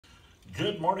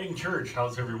Good morning, church.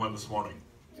 How's everyone this morning?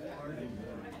 Good morning.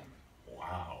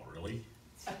 Wow, really?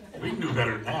 We can do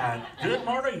better than that. Good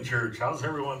morning, church. How's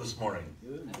everyone this morning?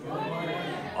 Good morning.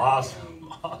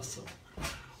 Awesome, awesome.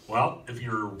 Well, if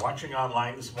you're watching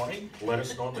online this morning, let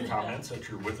us know in the comments that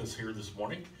you're with us here this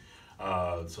morning.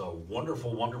 It's a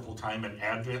wonderful, wonderful time in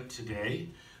Advent today.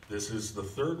 This is the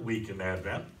third week in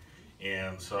Advent.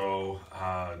 And so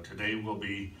today we'll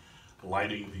be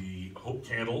lighting the hope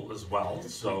candle as well.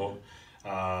 So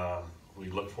we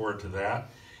look forward to that.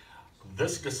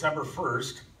 This December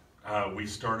 1st, we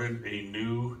started a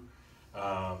new,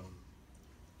 I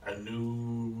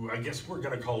guess we're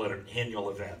going to call it an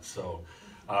annual event. So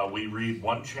we read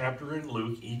one chapter in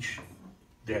Luke each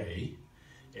day.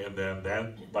 And then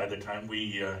that, by the time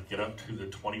we get up to the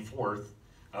 24th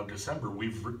of December,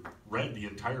 we've read the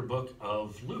entire book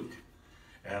of Luke.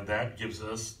 And that gives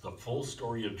us the full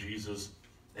story of Jesus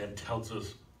and tells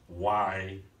us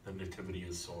why the Nativity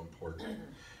is so important.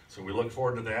 So we look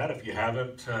forward to that. If you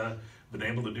haven't been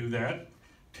able to do that,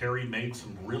 Terry made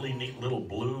some really neat little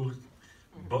blue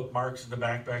bookmarks in the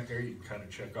back there. You can kind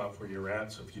of check off where you're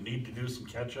at. So if you need to do some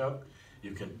catch up,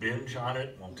 you can binge on it.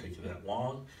 It won't take you that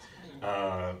long.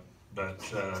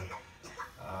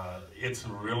 It's a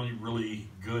really, really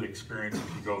good experience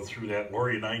if you go through that.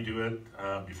 Lori and I do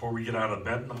it before we get out of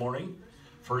bed in the morning.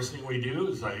 First thing we do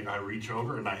is I reach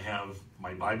over and I have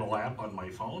my Bible app on my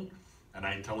phone and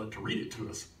I tell it to read it to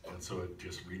us. And so it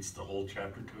just reads the whole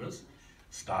chapter to us,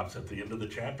 stops at the end of the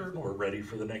chapter, and we're ready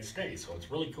for the next day. So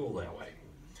it's really cool that way.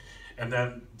 And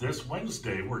then this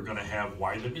Wednesday, we're going to have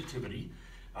Why the Nativity.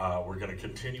 We're going to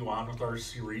continue on with our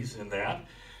series in that.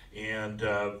 And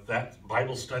that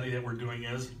Bible study that we're doing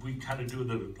is we kind of do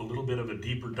a little bit of a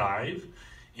deeper dive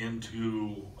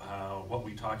into what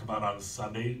we talk about on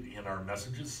Sunday in our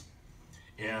messages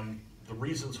and the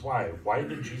reasons why. Why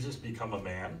did Jesus become a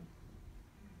man?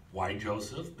 Why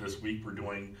Joseph? This week we're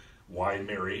doing why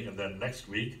Mary, and then next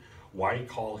week, why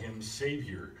call him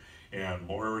Savior? And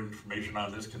more information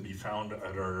on this can be found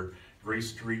at our Grace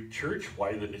Street Church,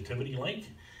 Why the Nativity link,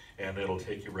 and it'll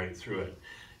take you right through it.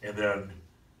 And then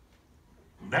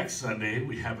next Sunday,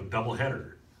 we have a double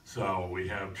header. So we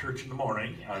have church in the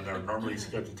morning on our normally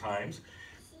scheduled times,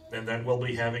 and then we'll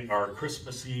be having our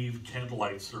Christmas Eve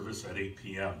candlelight service at 8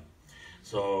 p.m.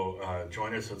 So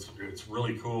join us. It's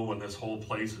really cool when this whole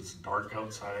place is dark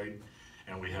outside,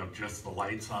 and we have just the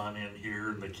lights on in here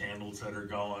and the candles that are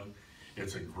going.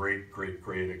 It's a great, great,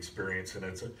 great experience, and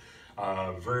it's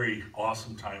a very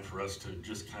awesome time for us to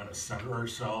just kind of center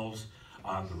ourselves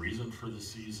on the reason for the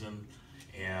season,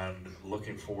 and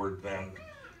looking forward then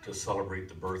to celebrate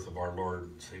the birth of our Lord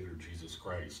and Savior Jesus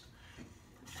Christ.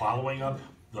 Following up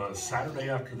the Saturday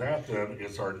after that then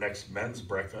is our next men's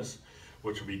breakfast,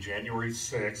 which will be January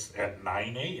 6th at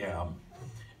 9 a.m.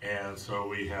 And so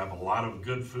we have a lot of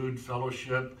good food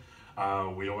fellowship.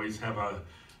 We always have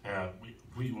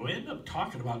we end up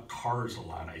talking about cars a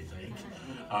lot, I think,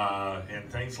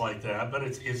 and things like that. But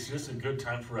it's just a good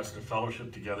time for us to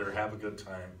fellowship together, have a good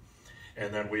time.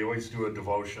 And then we always do a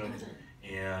devotion,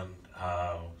 and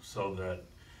so that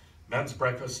men's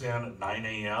breakfast then at 9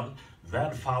 a.m.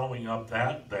 Then following up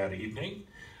that evening,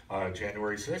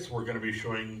 January 6th, we're going to be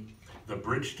showing The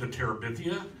Bridge to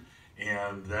Terabithia,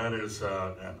 and that is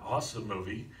an awesome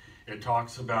movie. It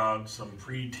talks about some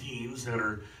preteens that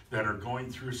are going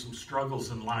through some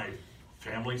struggles in life,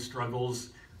 family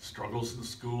struggles in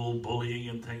school, bullying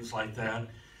and things like that.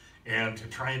 And to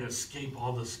try and escape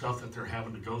all the stuff that they're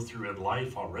having to go through in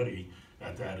life already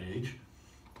at that age,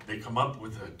 they come up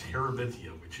with a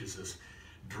Terabithia, which is this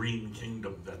dream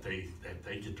kingdom that they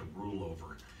get to rule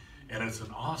over. And it's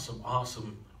an awesome,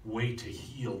 awesome way to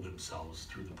heal themselves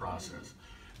through the process.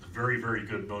 It's a very, very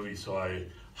good movie, so I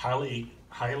highly,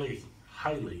 highly,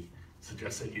 highly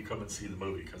suggest that you come and see the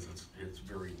movie because it's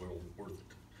very well worth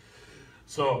it.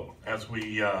 So as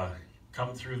we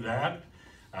come through that,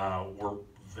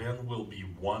 we'll be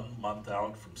 1 month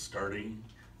out from starting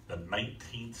the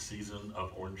 19th season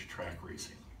of Orange Track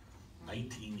Racing.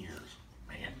 19 years,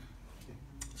 man.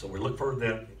 So we look forward to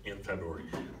that in February.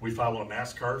 We follow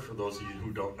NASCAR, for those of you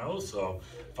who don't know, so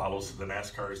follows the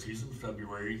NASCAR season,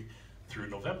 February through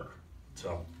November.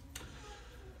 So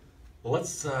well,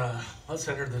 let's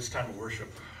enter this time of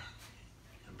worship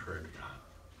and prayer to God.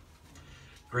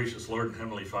 Gracious Lord and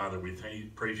Heavenly Father, we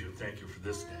praise you and thank you for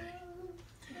this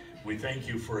day. We thank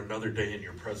you for another day in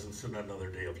your presence and another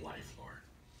day of life, Lord.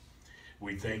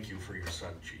 We thank you for your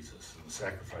Son, Jesus, and the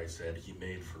sacrifice that he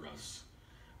made for us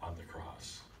on the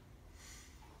cross.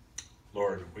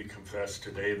 Lord, we confess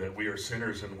today that we are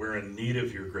sinners and we're in need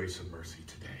of your grace and mercy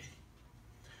today.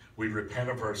 We repent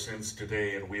of our sins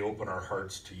today, and we open our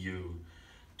hearts to you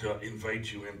to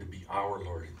invite you in to be our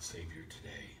Lord and Savior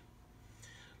today.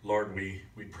 Lord, we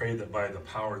pray that by the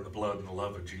power and the blood and the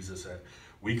love of Jesus, that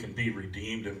we can be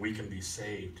redeemed and we can be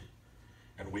saved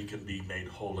and we can be made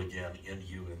whole again in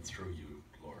you and through you,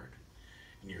 Lord.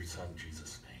 In your Son,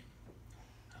 Jesus'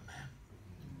 name.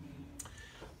 Amen.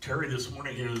 Terry this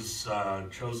morning is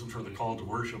chosen for the call to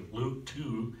worship Luke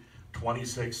 2,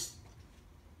 26.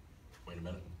 Wait a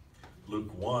minute.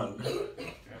 Luke 1. Yeah, I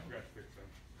forgot to fix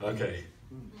that. Okay.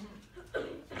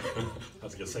 I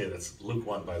was going to say that's Luke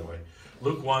 1, by the way.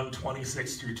 Luke 1,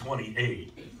 26 through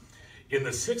 28. In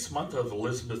the 6th month of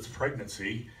Elizabeth's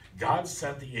pregnancy, God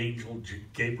sent the angel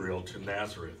Gabriel to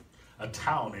Nazareth, a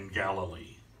town in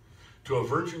Galilee, to a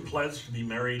virgin pledged to be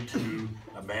married to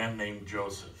a man named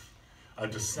Joseph, a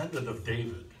descendant of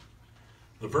David.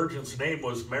 The virgin's name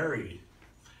was Mary,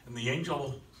 and the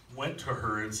angel went to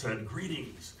her and said,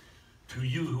 "Greetings to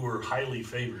you who are highly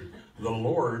favored. The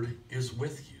Lord is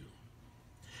with you."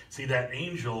 See, that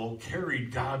angel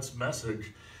carried God's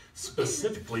message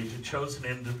specifically to chosen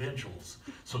individuals.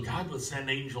 So God would send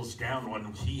angels down when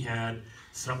he had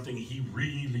something he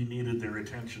really needed their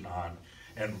attention on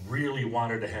and really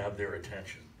wanted to have their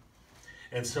attention.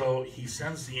 And so he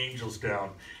sends the angels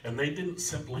down, and they didn't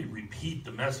simply repeat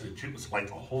the message. It was like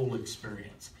a whole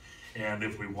experience. And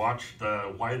if we watch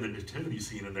the Nativity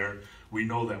scene in there, we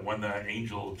know that when that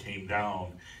angel came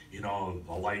down, you know,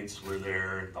 the lights were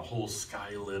there, and the whole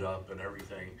sky lit up and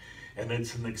everything. And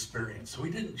it's an experience. So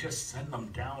he didn't just send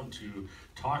them down to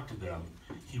talk to them.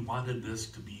 He wanted this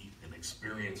to be an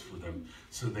experience for them,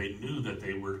 so they knew that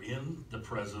they were in the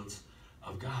presence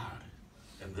of God.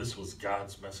 And this was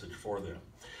God's message for them.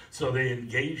 So they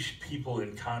engaged people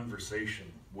in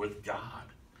conversation with God.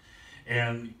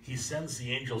 And he sends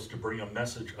the angels to bring a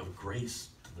message of grace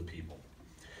to the people.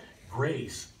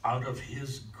 Grace out of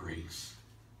his grace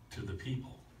to the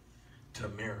people, to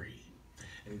Mary.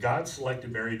 And God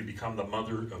selected Mary to become the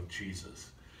mother of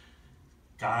Jesus.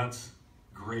 God's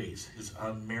grace, his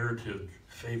unmerited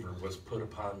favor, was put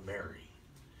upon Mary.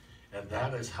 And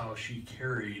that is how she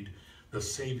carried the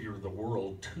Savior of the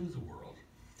world to the world.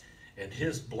 And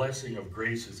his blessing of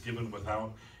grace is given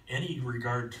without any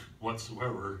regard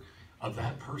whatsoever of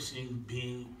that person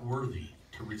being worthy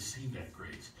to receive that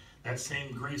grace. That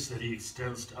same grace that he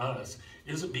extends to us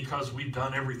isn't because we've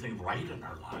done everything right in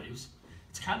our lives.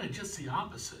 It's kind of just the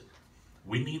opposite.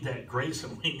 We need that grace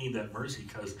and we need that mercy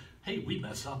because, hey, we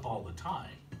mess up all the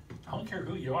time. I don't care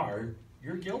who you are,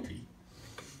 you're guilty.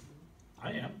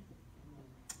 I am.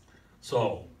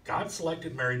 So God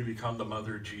selected Mary to become the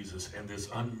mother of Jesus, and this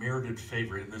unmerited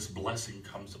favor and this blessing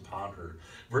comes upon her.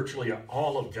 Virtually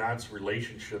all of God's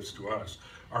relationships to us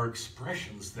are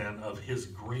expressions then of his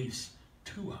grace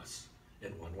to us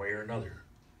in one way or another.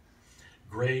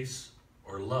 Grace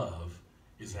or love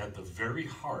is at the very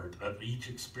heart of each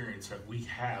experience that we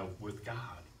have with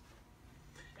God.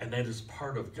 And that is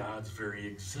part of God's very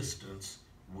existence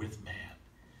with man,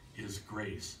 is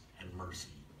grace and mercy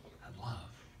and love.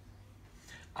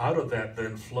 Out of that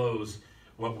then flows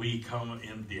what we come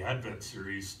in the Advent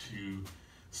series to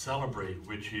celebrate,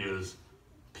 which is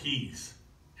peace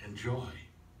and joy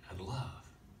and love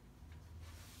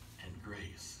and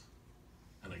grace.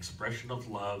 An expression of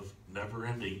love never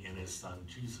ending in his Son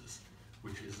Jesus,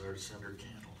 which is our center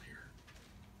candle here.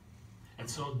 And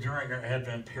so during our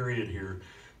Advent period here,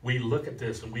 we look at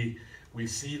this and we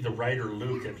see the writer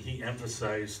Luke, and he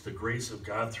emphasized the grace of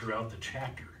God throughout the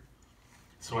chapter.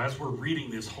 So as we're reading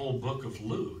this whole book of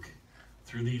Luke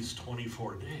through these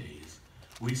 24 days,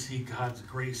 we see God's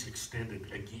grace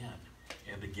extended again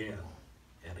and again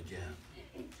and again.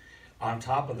 On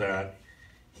top of that,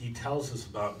 he tells us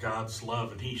about God's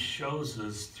love, and he shows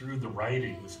us through the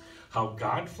writings how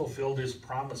God fulfilled his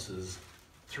promises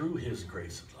through his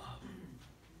grace and love.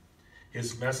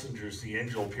 His messengers, the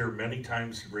angel, appear many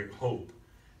times to bring hope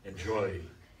and joy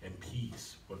and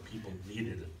peace when people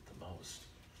needed it the most.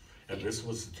 And this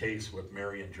was the case with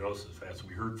Mary and Joseph, as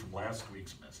we heard from last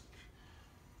week's message.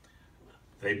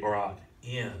 They brought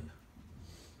in,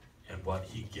 and what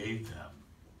he gave them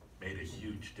made a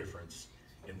huge difference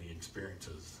in the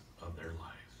experiences of their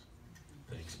lives.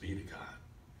 Thanks be to God.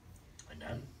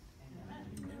 Amen?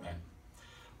 Amen. Amen.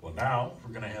 Well, now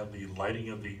we're going to have the lighting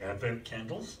of the Advent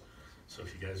candles. So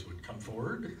if you guys would come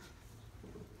forward,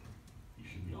 you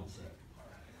should be all set.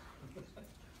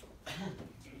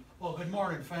 Well, good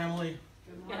morning, family.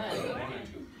 Good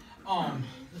morning.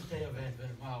 This day of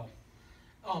Advent, wow.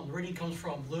 The reading comes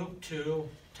from Luke 2,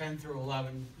 10 through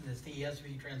 11, and it's the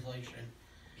ESV translation.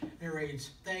 It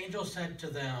reads, "The angel said to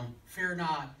them, 'Fear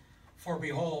not, for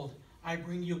behold, I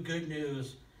bring you good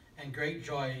news and great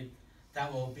joy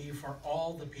that will be for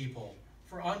all the people.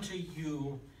 For unto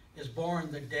you is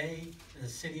born the day in the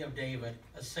city of David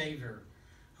a Savior,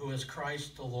 who is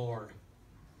Christ the Lord.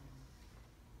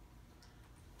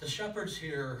 The shepherds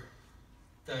hear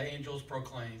the angels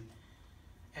proclaim,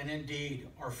 and indeed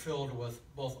are filled with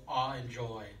both awe and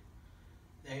joy.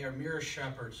 They are mere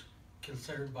shepherds,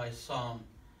 considered by some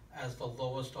as the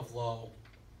lowest of low.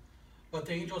 But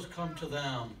the angels come to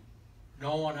them,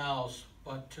 no one else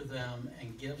but to them,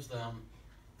 and gives them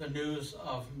the news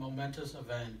of momentous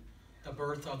event, the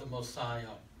birth of the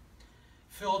Messiah,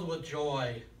 filled with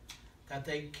joy that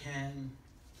they can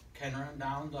run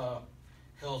down the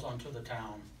hills unto the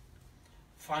town,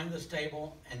 find the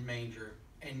stable and manger,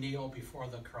 and kneel before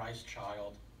the Christ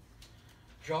child.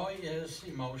 Joy is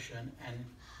emotion and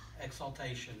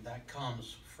exaltation that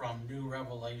comes from new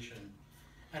revelation,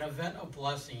 an event of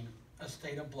blessing, a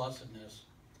state of blessedness,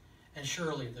 and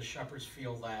surely the shepherds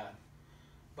feel that.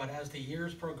 But as the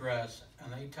years progress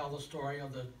and they tell the story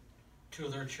to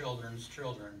their children's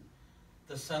children,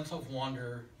 the sense of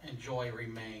wonder and joy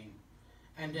remain.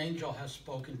 An angel has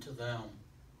spoken to them.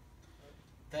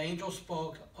 The angel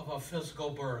spoke of a physical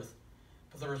birth,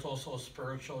 but there is also a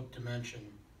spiritual dimension.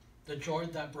 The joy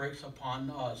that breaks upon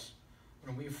us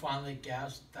when we finally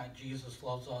gasp that Jesus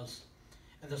loves us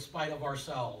in the spite of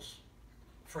ourselves.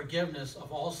 Forgiveness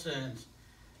of all sins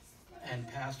and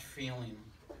past feeling,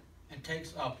 and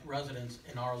takes up residence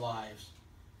in our lives.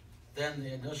 Then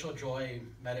the initial joy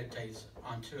meditates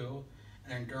onto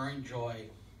an enduring joy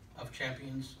of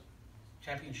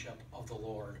championship of the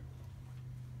Lord.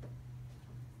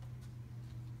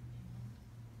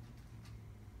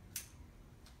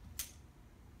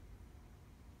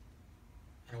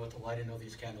 And with the lighting of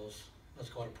these candles, let's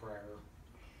go to prayer.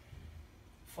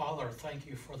 Father, thank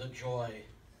you for the joy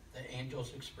the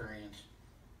angels experienced,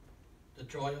 the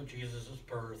joy of Jesus'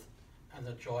 birth, and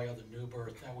the joy of the new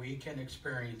birth that we can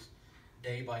experience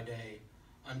day by day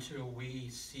until we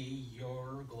see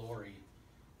your glory.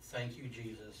 Thank you,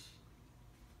 Jesus.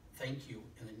 Thank you.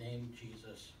 In the name of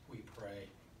Jesus, we pray.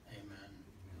 Amen.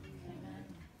 Amen.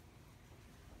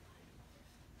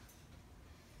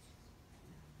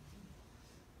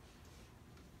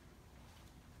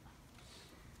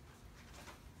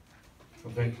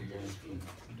 Well, thank you guys for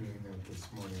doing that this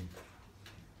morning.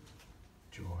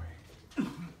 Joy.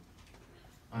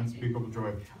 Unspeakable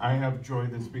joy. I have joy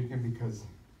this weekend because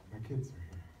my kids are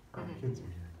here. Our kids are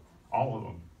here. All of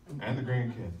them. And the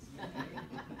grandkids.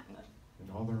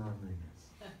 And all their ornaments.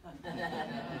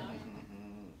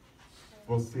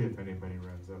 We'll see if anybody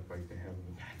runs up like they have in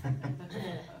the past.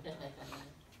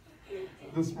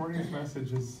 This morning's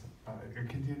message is a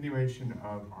continuation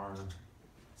of our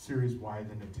series, Why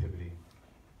the Nativity?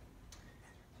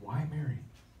 Why Mary?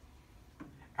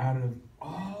 Out of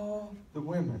all the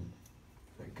women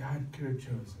that God could have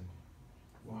chosen,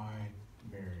 why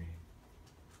Mary?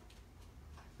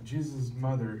 Jesus'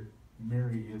 mother,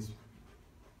 Mary, is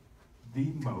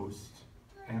the most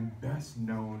and best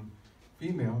known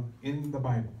female in the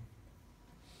Bible.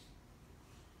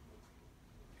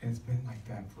 And it's been like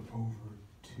that for over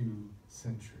 2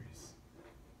 centuries.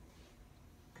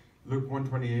 Luke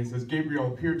 1:28 says, Gabriel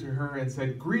appeared to her and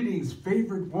said, Greetings,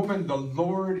 favored woman, the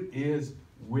Lord is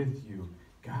with you.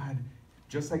 God,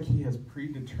 just like he has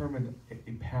predetermined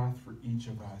a path for each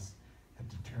of us, had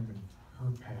determined her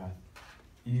path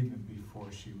even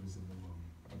before she was in the womb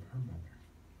of her mother.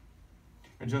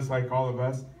 And just like all of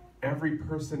us, every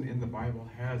person in the Bible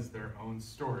has their own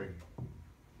story.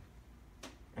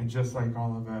 And just like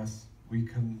all of us, we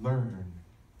can learn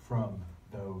from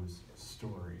those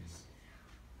stories.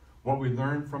 What we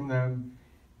learn from them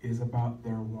is about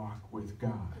their walk with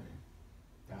God.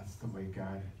 That's the way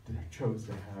God chose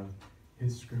to have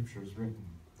his scriptures written.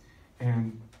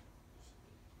 And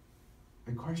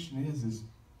the question is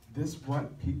this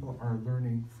what people are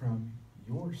learning from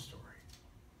your story?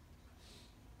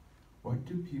 What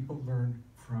do people learn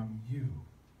from you?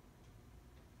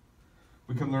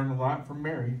 We can learn a lot from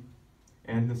Mary,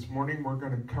 and this morning we're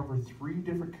going to cover 3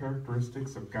 different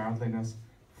characteristics of godliness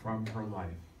from her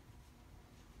life.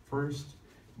 First,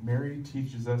 Mary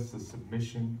teaches us the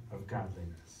submission of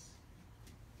godliness.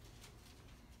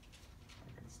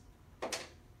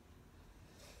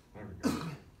 There we go.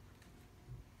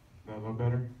 That a little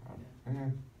better?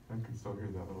 I can still hear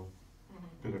that little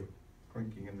bit of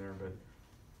clinking in there, but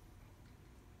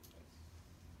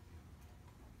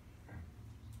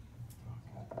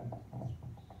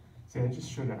see, I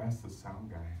just should have asked the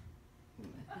sound guy.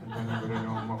 And then I would have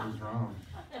known what was wrong.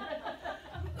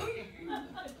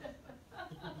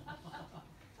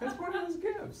 That's one of his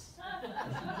gifts.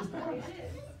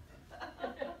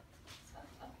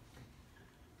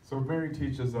 So Mary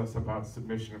teaches us about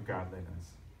submission of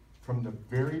godliness. From the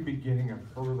very beginning of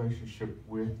her relationship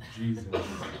with Jesus,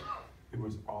 it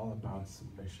was all about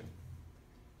submission.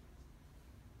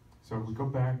 So we go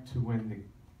back to when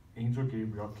the angel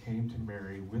Gabriel came to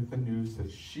Mary with the news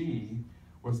that she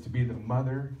was to be the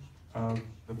mother of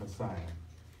the Messiah.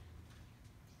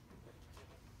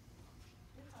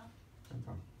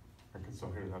 I can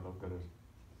still hear that a little bit.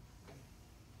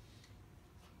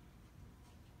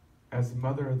 As the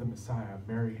mother of the Messiah,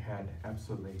 Mary had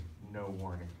absolutely no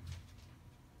warning.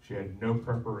 She had no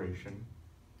preparation,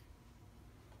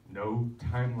 no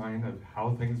timeline of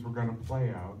how things were going to play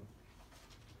out,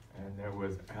 and there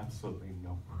was absolutely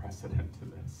no precedent to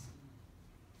this.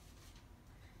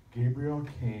 Gabriel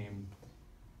came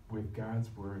with God's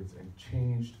words and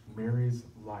changed Mary's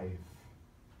life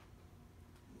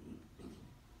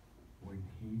when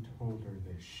he told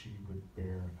her that she would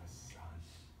bear a son.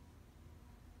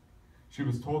 She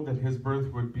was told that his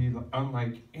birth would be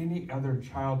unlike any other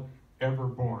child ever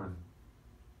born.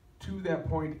 To that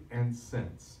point and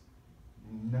since,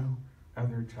 no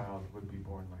other child would be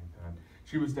born like that.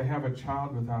 She was to have a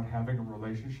child without having a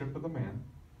relationship with a man,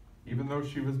 even though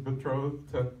she was betrothed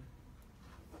to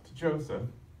Joseph.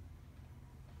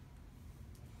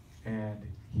 And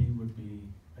he would be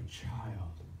a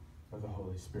child of the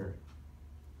Holy Spirit.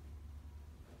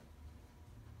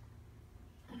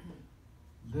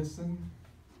 Listen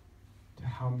to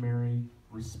how Mary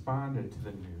responded to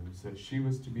the news that she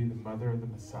was to be the mother of the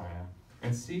Messiah,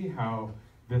 and see how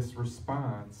this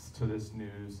response to this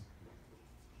news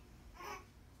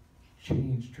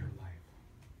changed her life.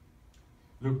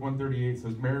 Luke 1:38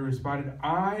 says, Mary responded,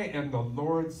 I am the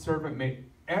Lord's servant. May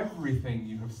everything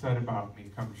you have said about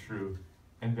me come true.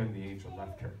 And then the angel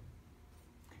left her.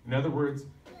 In other words,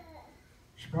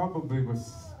 she probably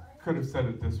could have said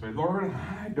it this way: Lord,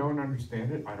 I don't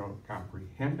understand it. I don't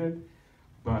comprehend it.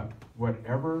 But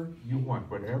whatever you want,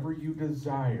 whatever you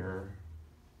desire,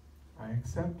 I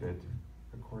accept it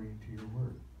according to your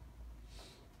word.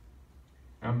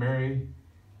 Now, Mary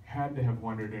had to have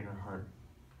wondered in her heart,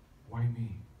 why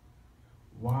me?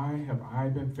 Why have I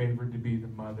been favored to be the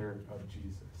mother of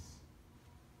Jesus?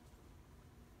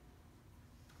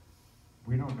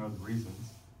 We don't know the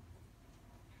reasons.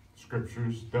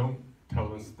 Scriptures don't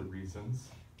tell us the reasons.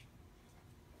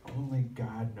 Only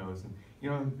God knows. And you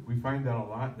know, we find that a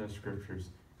lot in the scriptures.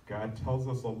 God tells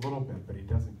us a little bit, but he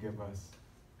doesn't give us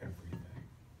everything.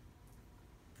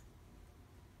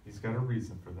 He's got a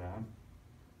reason for that.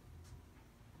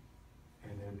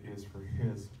 And it is for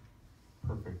his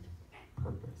perfect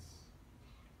purpose.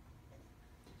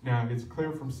 Now, it's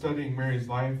clear from studying Mary's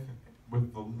life,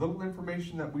 with the little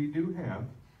information that we do have,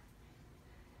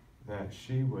 that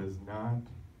she was not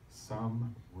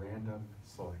some random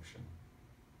selection.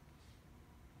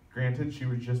 Granted, she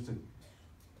was just and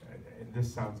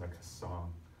this sounds like a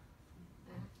song.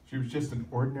 She was just an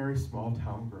ordinary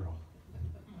small-town girl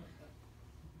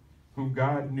whom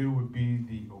God knew would be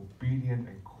the obedient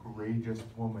and courageous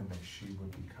woman that she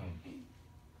would become.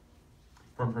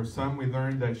 From her son, we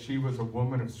learned that she was a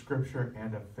woman of Scripture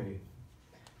and of faith.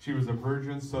 She was a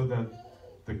virgin so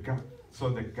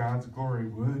that God's glory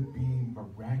would be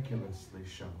miraculously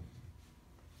shown.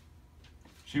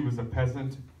 She was a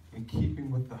peasant in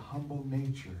keeping with the humble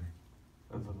nature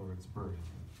of the Lord's birth.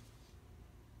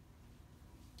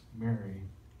 Mary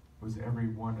was every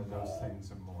one of those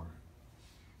things and more.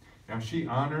 Now, she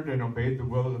honored and obeyed the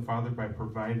will of the Father by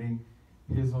providing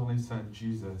his only son,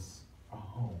 Jesus, a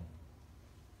home,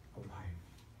 a life.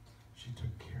 She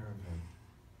took care of him.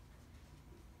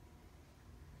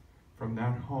 From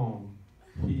that home,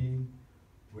 he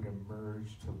would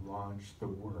emerge to launch the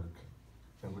work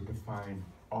that would define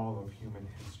all of human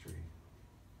history.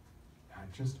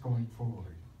 Not just going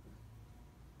forward,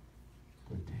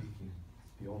 but taking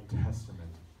the Old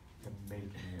Testament and making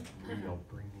it real,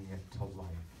 bringing it to life.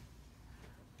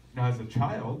 Now, as a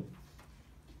child,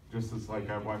 just as like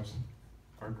I watched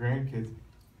our grandkids,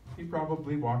 he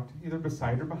probably walked either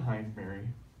beside or behind Mary.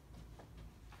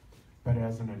 But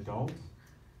as an adult,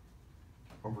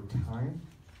 over time,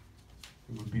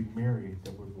 it would be Mary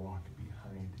that would walk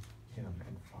behind him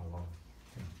and follow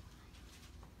him.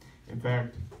 In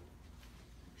fact,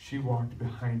 she walked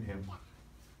behind him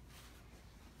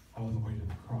all the way to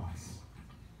the cross,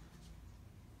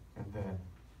 and then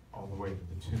all the way to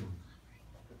the tomb.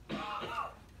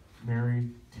 Mary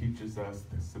teaches us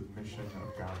the submission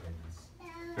of godliness.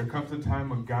 There comes a time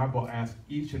when God will ask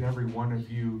each and every one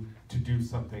of you to do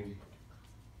something,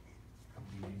 and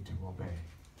we need to obey.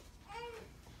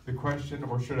 The question,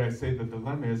 or should I say the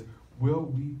dilemma, is, will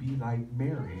we be like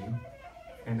Mary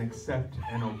and accept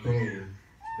and obey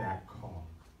that call?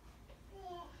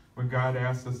 When God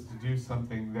asks us to do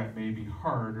something that may be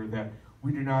hard or that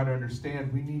we do not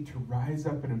understand, we need to rise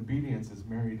up in obedience as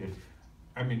Mary did.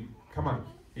 I mean, come on.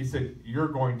 He said, you're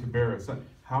going to bear a son.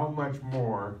 How much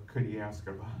more could he ask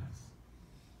of us?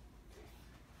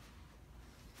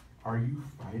 Are you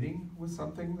fighting with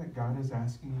something that God is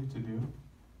asking you to do?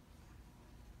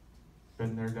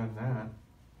 Been there, done that.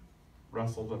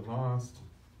 Wrestled and lost.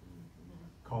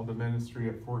 Called to ministry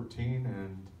at 14,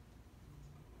 and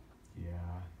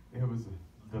yeah, it was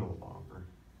a little longer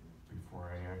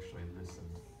before I actually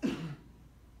listened.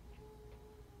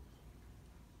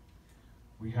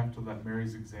 We have to let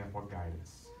Mary's example guide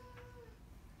us.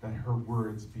 Let her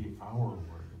words be our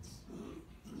words.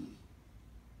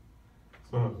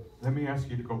 So let me ask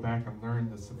you to go back and learn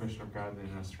the submission of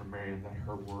godliness from Mary, and let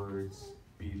her words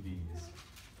be these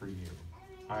for you.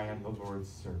 I am the Lord's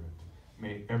servant.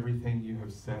 May everything you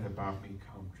have said about me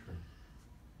come true.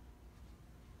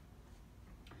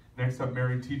 Next up,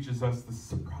 Mary teaches us the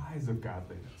surprise of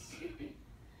godliness.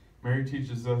 Mary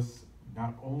teaches us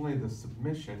not only the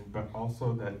submission, but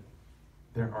also that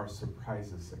there are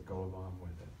surprises that go along with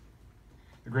it.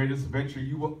 The greatest adventure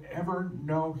you will ever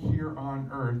know here on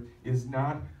earth is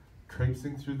not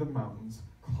traipsing through the mountains,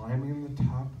 climbing the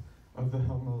top of the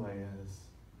Himalayas,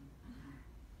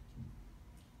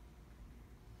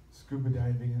 scuba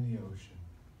diving in the ocean.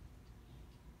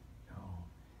 No,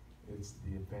 it's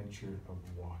the adventure of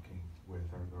walking with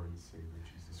our Lord and Savior,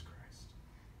 Jesus Christ.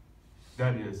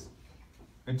 That is,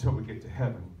 until we get to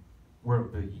heaven, where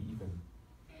it will be even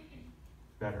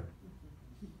better.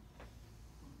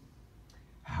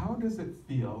 How does it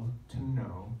feel to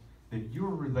know that you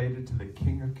are related to the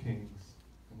King of Kings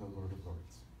and the Lord of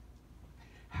Lords?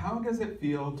 How does it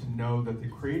feel to know that the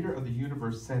Creator of the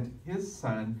universe sent His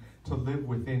Son to live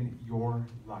within your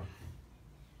life?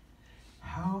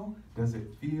 How does it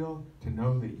feel to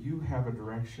know that you have a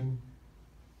direct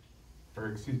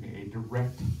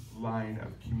line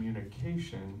of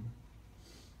communication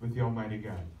with the Almighty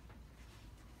God?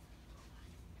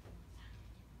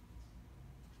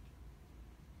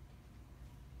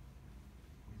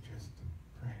 We just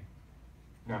pray.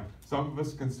 Now, some of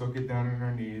us can still get down on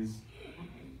our knees.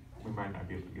 We might not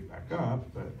be able to get back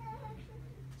up, but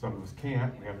some of us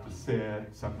can't. We have to sit.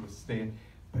 Some of us stand.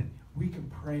 But we can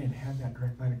pray and have that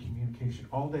direct line of communication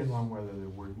all day long, whether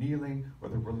we're kneeling,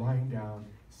 whether we're lying down,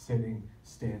 sitting,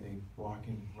 standing,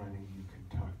 walking, running. You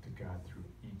can talk to God through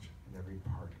each and every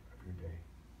part of your day.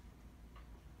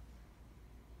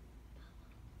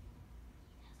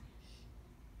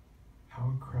 How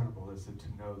incredible is it to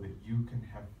know that you can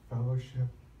have fellowship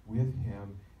with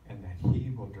Him and that He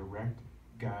will direct,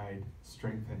 guide,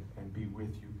 strengthen, and be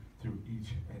with you through each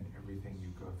and everything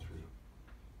you go through.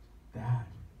 That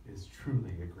is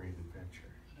truly a great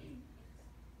adventure.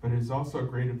 But it is also a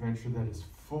great adventure that is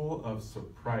full of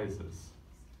surprises.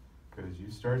 Because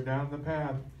you start down the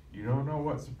path, you don't know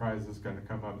what surprise is going to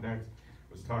come up next.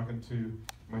 I was talking to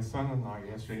my son-in-law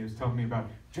yesterday. He was telling me about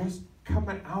just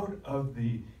coming out of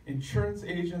the insurance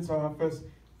agent's office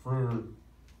for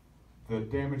the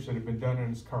damage that had been done in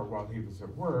his car while he was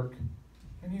at work,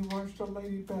 and he watched a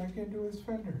lady back into his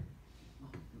fender.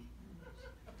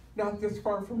 Not this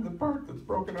far from the part that's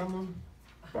broken on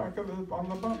the back of on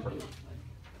the bumper.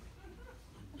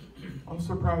 Oh,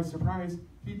 surprise, surprise,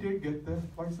 he did get the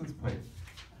license plate.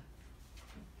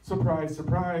 Surprise,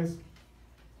 surprise,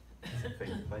 it's a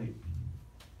fake plate.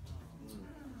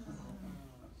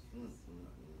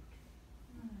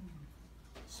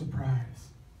 Surprise.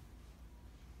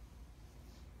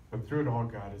 But through it all,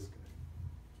 God is good.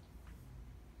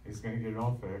 He's going to get it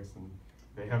all fixed, and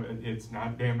it's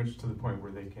not damaged to the point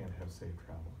where they can't have safe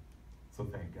travel. So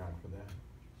thank God for that.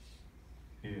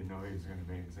 He didn't know he was going to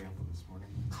be an example this morning.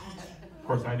 Of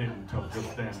course, I didn't until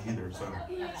just then either, so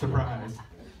surprise.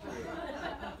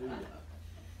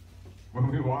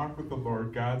 When we walk with the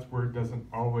Lord, God's Word doesn't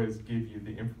always give you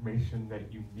the information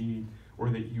that you need or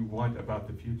that you want about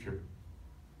the future.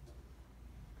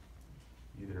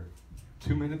 Either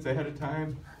 2 minutes ahead of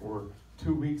time, or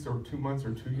 2 weeks, or 2 months,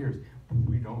 or 2 years.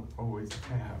 We don't always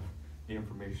have the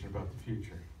information about the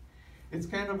future. It's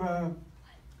kind of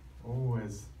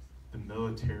as the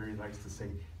military likes to say,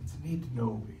 it's a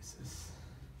need-to-know basis.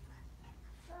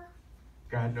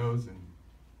 God knows, and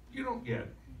you don't yet.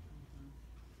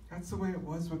 That's the way it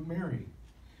was with Mary.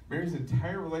 Mary's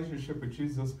entire relationship with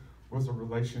Jesus was a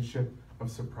relationship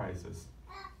of surprises.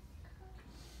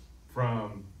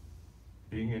 From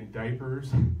being in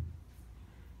diapers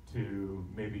to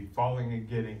maybe falling and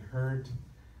getting hurt,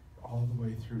 all the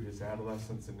way through his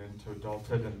adolescence and into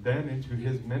adulthood, and then into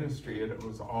his ministry, and it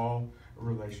was all a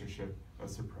relationship of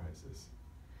surprises.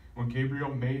 When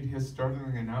Gabriel made his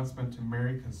startling announcement to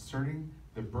Mary concerning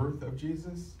the birth of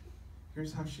Jesus,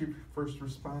 here's how she first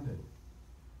responded.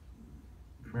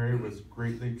 Mary was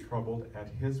greatly troubled at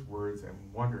his words and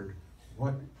wondered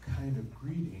what kind of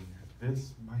greeting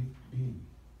this might be.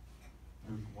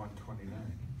 Luke 1:29.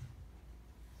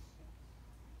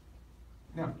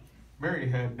 Now, Mary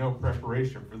had no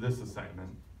preparation for this assignment.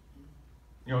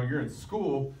 You know, you're in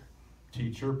school,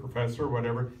 teacher, professor,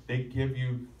 whatever, they give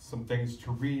you some things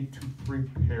to read to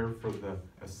prepare for the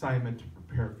assignment, to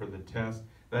prepare for the test.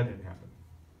 That didn't happen.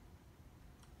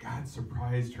 God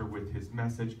surprised her with his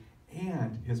message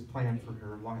and his plan for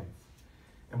her life.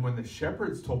 And when the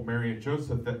shepherds told Mary and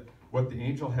Joseph that what the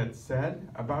angel had said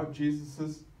about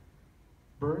Jesus'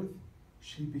 birth,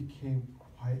 she became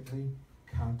quietly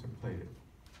contemplative.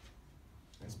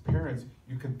 As parents,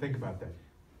 you can think about that.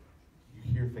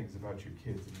 You hear things about your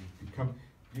kids and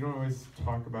you don't always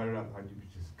talk about it out loud, you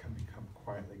just become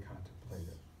quietly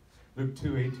contemplative. Luke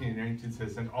 2:18 and 19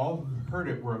 says, and all who heard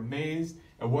it were amazed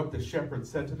at what the shepherds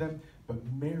said to them, but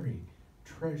Mary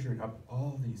treasured up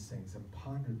all these things and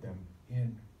pondered them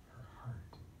in her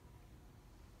heart.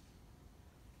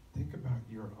 Think about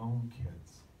your own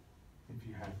kids, if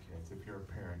you have kids, if you're a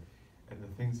parent, and the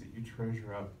things that you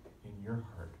treasure up in your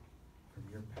heart from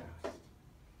your past.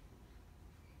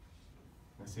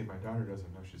 Now see, my daughter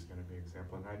doesn't know she's going to be an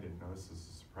example, and I didn't know. This is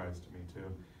a surprise to me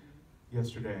too.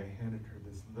 Yesterday I handed her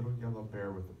this little yellow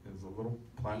bear with a little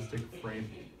plastic frame.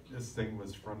 This thing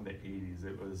was from the 80s.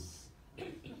 It was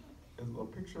a little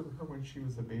picture of her when she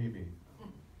was a baby.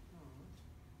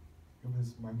 It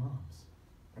was my mom's.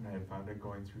 And I had found it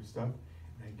going through stuff,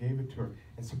 and I gave it to her.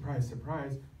 And surprise,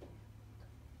 surprise,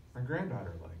 my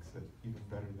granddaughter likes it even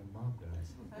better than Mom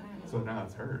does. So now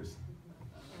it's hers.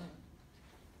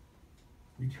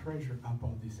 We treasure up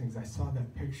all these things. I saw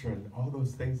that picture, and all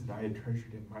those things that I had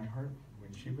treasured in my heart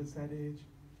when she was that age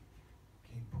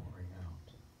came pouring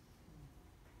out.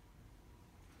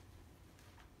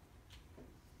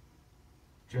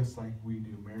 Just like we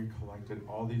do, Mary collected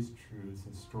all these truths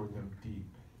and stored them deep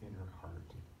in her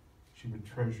heart. She would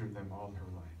treasure them all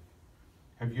her life.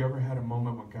 Have you ever had a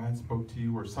moment when God spoke to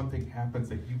you or something happens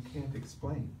that you can't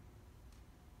explain?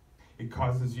 It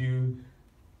causes you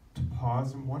to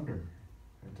pause and wonder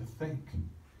and to think,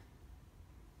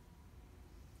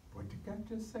 what did God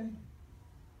just say?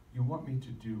 You want me to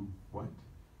do what?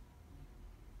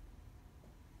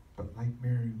 But like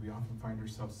Mary, we often find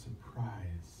ourselves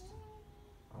surprised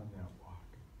on that walk.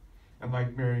 And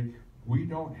like Mary, we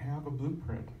don't have a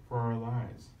blueprint for our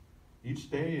lives. Each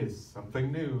day is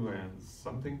something new and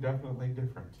something definitely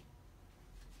different.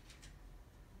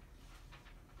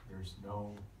 There's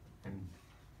no, and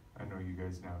I know you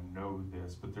guys now know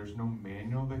this, but there's no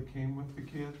manual that came with the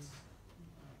kids.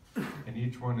 And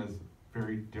each one is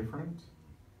very different.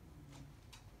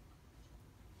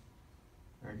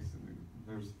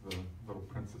 There's the little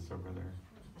princess over there.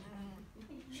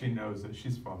 She knows that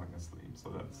she's falling asleep, so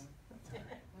that's all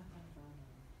right.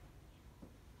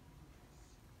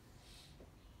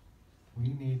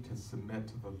 We need to submit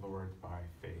to the Lord by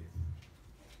faith.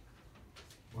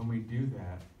 When we do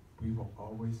that, we will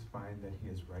always find that He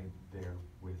is right there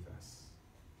with us.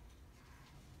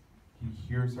 He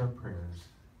hears our prayers.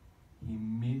 He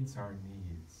meets our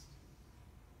needs.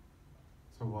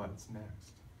 So what's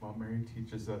next? Well, Mary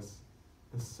teaches us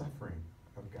the suffering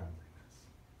of godliness.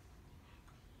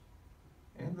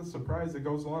 And the surprise that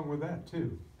goes along with that,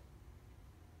 too.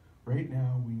 Right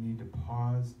now, we need to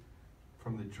pause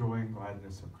from the joy and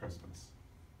gladness of Christmas.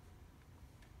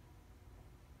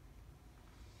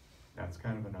 That's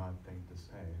kind of an odd thing to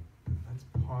say, but let's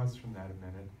pause from that a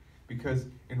minute, because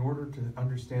in order to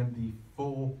understand the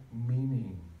full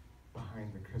meaning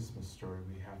behind the Christmas story,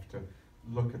 we have to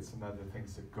look at some other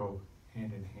things that go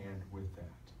hand in hand with that.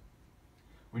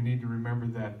 We need to remember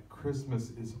that Christmas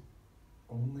is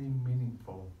only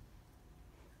meaningful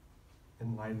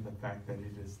in light of the fact that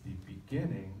it is the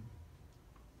beginning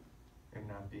and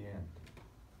not the end.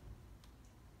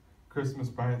 Christmas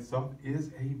by itself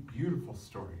is a beautiful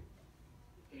story,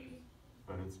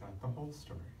 but it's not the whole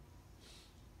story.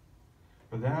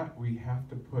 For that, we have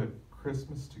to put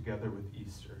Christmas together with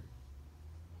Easter.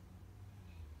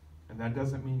 And that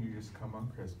doesn't mean you just come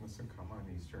on Christmas and come on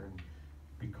Easter and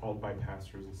be called by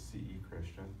pastors a CE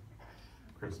Christian,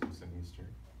 Christmas and Easter.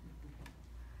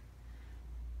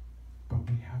 But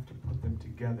we have to put them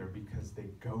together because they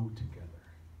go together.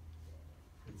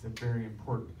 It's very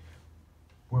important.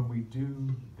 When we do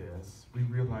this, we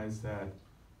realize that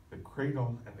the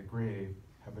cradle and the grave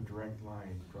have a direct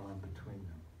line drawn between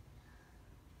them.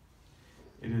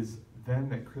 It is then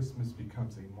that Christmas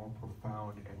becomes a more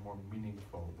profound and more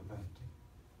meaningful event.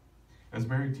 As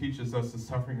Mary teaches us the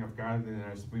suffering of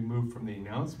godliness, we move from the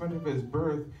announcement of his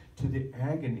birth to the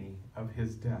agony of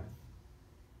his death.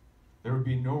 There would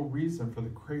be no reason for the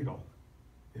cradle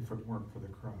if it weren't for the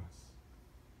cross.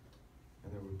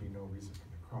 And there would be no reason for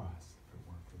the cross if it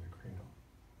weren't for the cradle.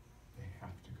 They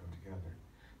have to go together.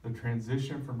 The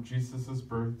transition from Jesus'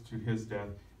 birth to his death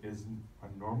is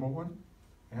a normal one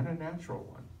and a natural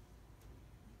one.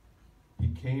 He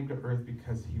came to earth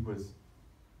because he was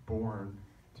born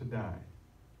to die.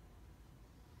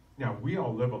 Now, we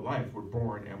all live a life. We're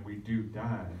born and we do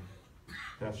die.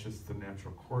 That's just the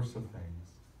natural course of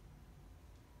things.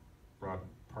 Brought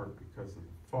in part because of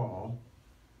the fall,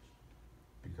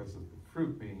 because of the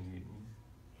fruit being eaten.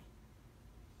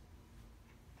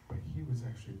 But he was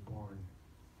actually born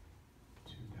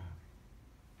to die.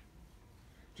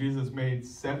 Jesus made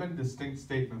 7 distinct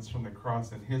statements from the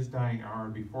cross in his dying hour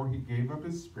before he gave up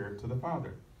his spirit to the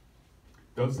Father.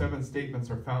 Those 7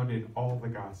 statements are found in all the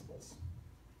Gospels.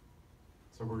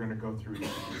 So we're going to go through each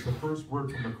of these. The first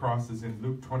word from the cross is in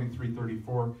Luke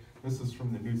 23:34. This is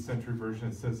from the New Century Version.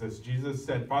 It says this: Jesus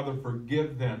said, "Father,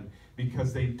 forgive them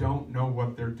because they don't know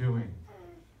what they're doing."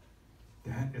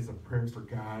 That is a prayer for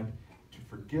God to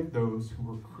forgive those who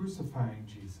were crucifying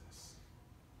Jesus.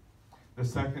 The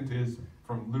second is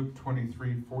from Luke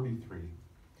 23:43.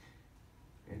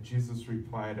 And Jesus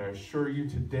replied, "I assure you,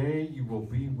 today you will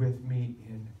be with me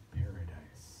in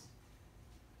paradise."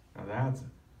 Now that's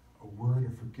a word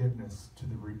of forgiveness to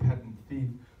the repentant thief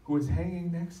who was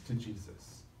hanging next to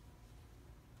Jesus.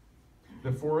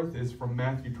 The fourth is from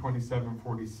Matthew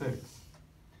 27:46.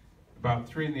 About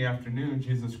 3 p.m,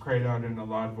 Jesus cried out in a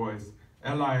loud voice,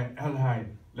 "Eli, Eli,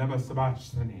 lema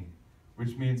sabachthani,"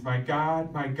 which means, my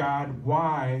God,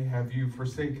 why have you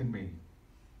forsaken me?"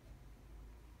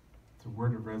 It's a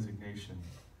word of resignation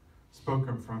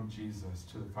spoken from Jesus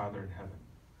to the Father in heaven.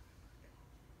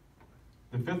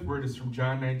 The fifth word is from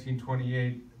John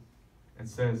 19:28 and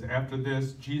says, "After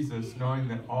this, Jesus, knowing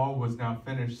that all was now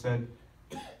finished, said,"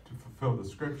 to fulfill the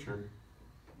scripture,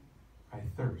 "I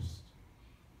thirst."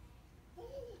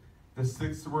 The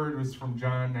sixth word was from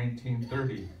John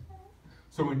 19:30.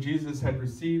 "So when Jesus had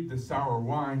received the sour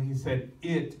wine, he said,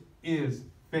 'It is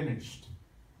finished.'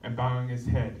 And bowing his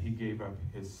head, he gave up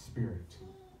his spirit."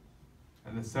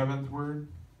 And the seventh word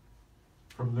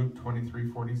from Luke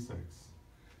 23:46.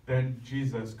 "Then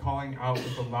Jesus, calling out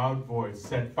with a loud voice,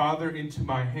 said, 'Father, into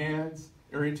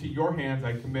your hands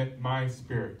I commit my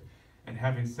spirit.' And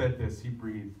having said this, he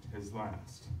breathed his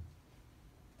last."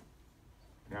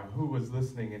 Now, who was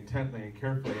listening intently and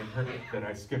carefully and heard that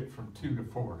I skipped from 2 to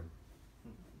 4?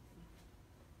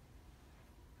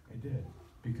 I did,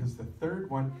 because the third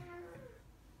one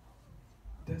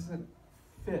doesn't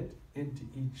fit into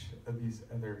each of these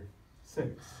other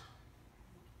 6.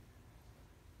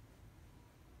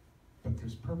 But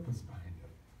there's purpose behind it.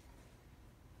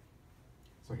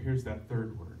 So here's that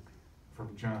third word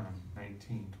from John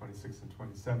 19:26 and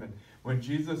 27. "When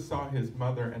Jesus saw his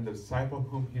mother and the disciple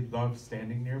whom he loved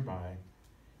standing nearby,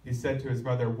 he said to his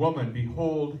mother, 'Woman,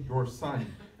 behold your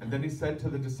son.' And then he said to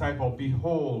the disciple,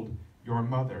 'Behold your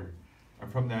mother.'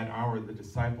 And from that hour the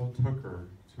disciple took her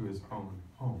to his own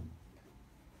home."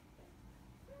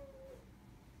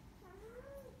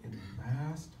 In the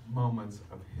last moments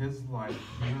of his life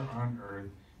here on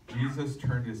earth, Jesus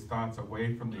turned his thoughts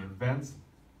away from the events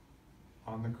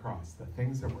on the cross, the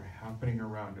things that were happening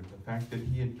around him, the fact that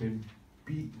he had been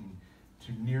beaten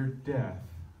to near death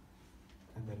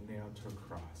and then nailed to a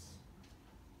cross.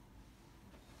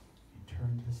 He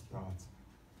turned his thoughts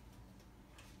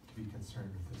to be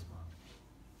concerned with his mom.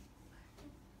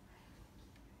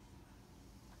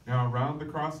 Now, around the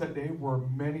cross that day were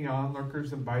many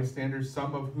onlookers and bystanders,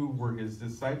 some of who were his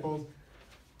disciples,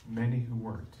 many who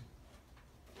weren't,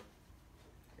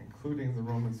 including the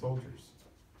Roman soldiers.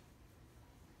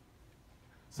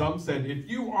 Some said, "If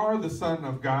you are the Son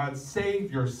of God,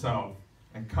 save yourself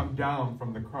and come down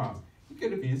from the cross." He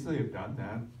could have easily have done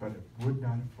that, but it would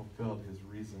not have fulfilled his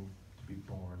reason to be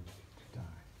born to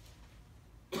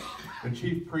die. The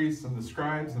chief priests and the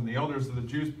scribes and the elders of the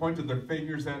Jews pointed their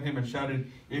fingers at him and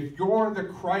shouted, "If you're the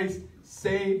Christ,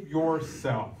 save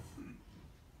yourself."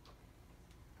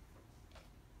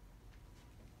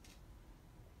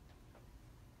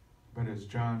 But as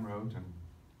John wrote and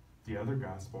the other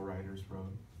gospel writers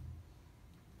wrote,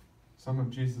 some of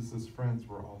Jesus' friends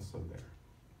were also there.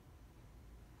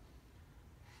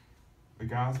 The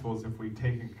Gospels, if we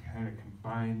take and kind of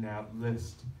combine that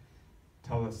list,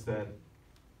 tell us that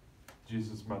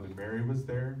Jesus' mother Mary was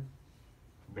there,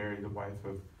 Mary the wife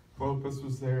of Clopas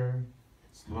was there,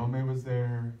 Salome was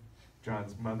there,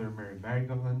 John's mother Mary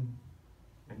Magdalene,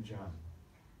 and John.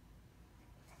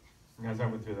 And as I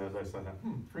went through that, I said,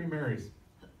 3 Marys.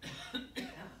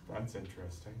 That's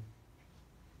interesting.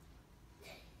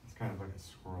 It's kind of like a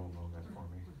squirrel moment for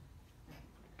me.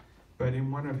 But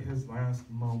in one of his last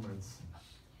moments,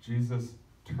 Jesus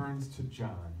turns to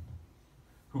John,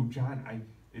 who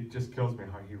it just kills me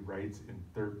how he writes in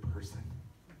third person.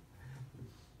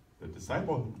 The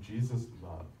disciple whom Jesus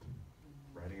loved,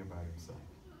 writing about himself.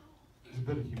 There's a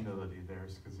bit of humility there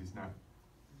because he's not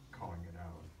calling it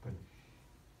out, but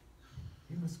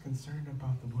he was concerned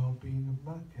about the well-being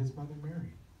of his mother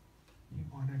Mary. He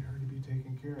wanted her to be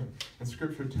taken care of. And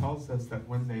Scripture tells us that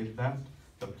when they left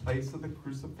the place of the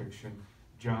crucifixion,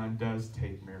 John does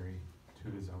take Mary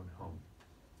to his own home.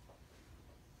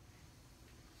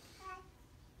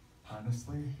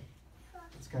 Honestly,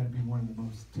 it's got to be one of the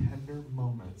most tender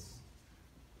moments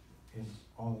in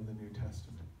all of the New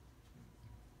Testament.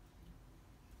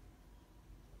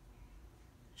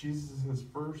 Jesus'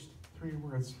 first 3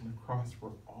 words from the cross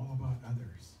were all about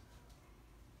others.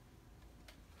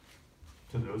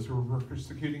 To those who were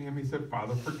persecuting him, he said,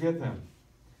 Father, forgive them.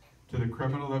 To the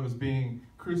criminal that was being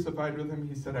crucified with him,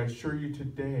 he said, I assure you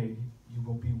today you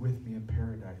will be with me in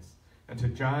paradise. And to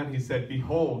John, he said,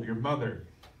 behold, your mother.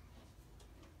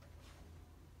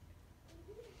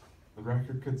 The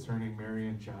record concerning Mary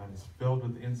and John is filled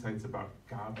with insights about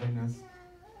godliness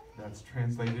that's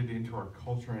translated into our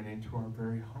culture and into our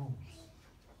very homes.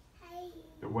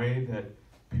 The way that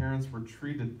parents were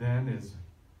treated then is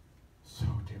so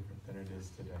different than it is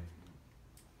today.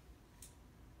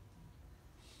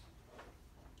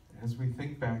 As we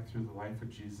think back through the life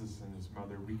of Jesus and his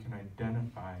mother, we can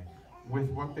identify with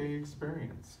what they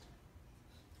experienced.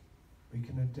 We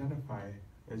can identify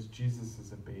as Jesus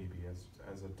as a baby,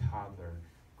 as a toddler,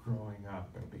 growing up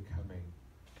and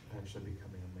eventually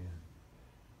becoming a man.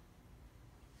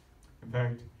 In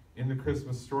fact, in the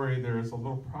Christmas story, there is a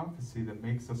little prophecy that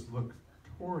makes us look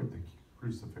toward the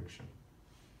crucifixion.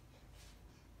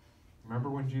 Remember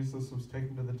when Jesus was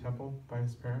taken to the temple by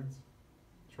his parents,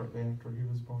 shortly after he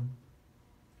was born?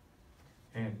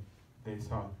 And they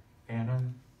saw Anna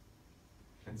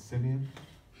and Simeon.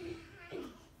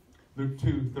 Luke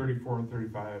 2, 34 and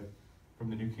 35 from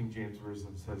the New King James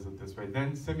Version says it this way.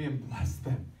 Then Simeon blessed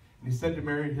them, and he said to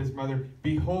Mary his mother,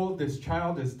 behold, this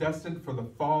child is destined for the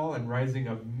fall and rising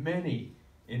of many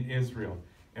in Israel,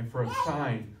 and for a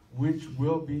sign which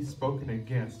will be spoken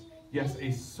against. Yes,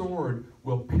 a sword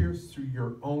will pierce through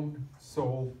your own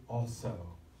soul also,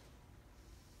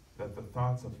 that the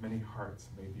thoughts of many hearts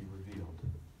may be revealed.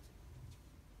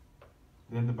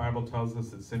 Then the Bible tells us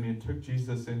that Simeon took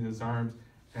Jesus in his arms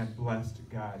and blessed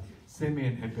God.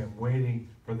 Simeon had been waiting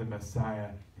for the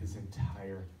Messiah his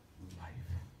entire life.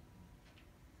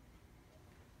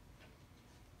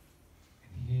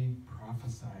 And he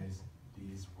prophesies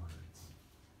these words.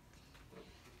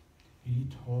 He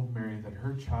told Mary that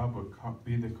her child would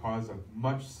be the cause of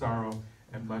much sorrow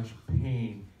and much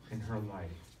pain in her life.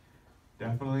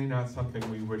 Definitely not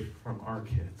something we wish from our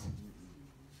kids.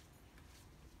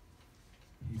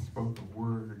 He spoke a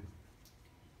word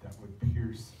that would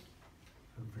pierce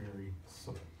her very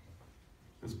soul.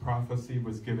 This prophecy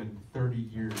was given 30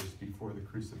 years before the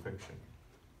crucifixion.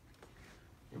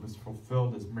 It was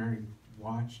fulfilled as Mary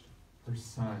watched her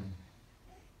son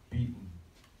beaten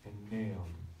and nailed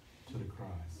to the cross.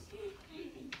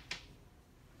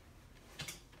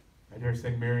 I dare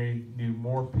say Mary knew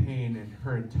more pain in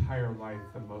her entire life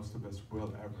than most of us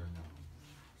will ever know.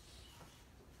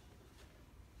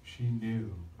 She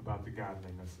knew about the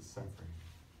godliness of suffering.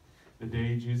 The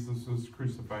day Jesus was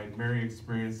crucified, Mary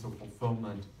experienced the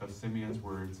fulfillment of Simeon's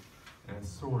words, and a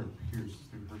sword pierced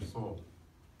through her soul.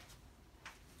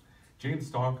 James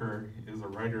Stalker is a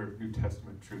writer of New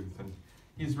Testament truth, and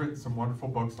he's written some wonderful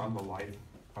books on the life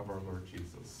of our Lord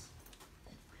Jesus.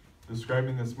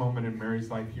 Describing this moment in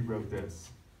Mary's life, he wrote this: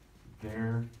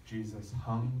 there Jesus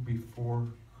hung before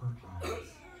her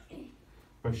eyes,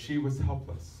 but she was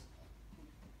helpless.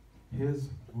 His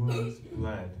wounds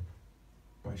bled,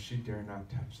 but she dare not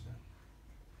touch them.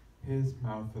 His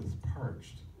mouth was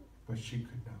parched, but she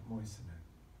could not moisten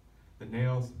it. The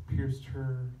nails pierced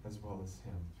her as well as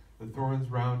him. The thorns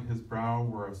round his brow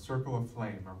were a circle of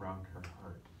flame around her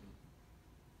heart.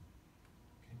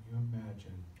 Can you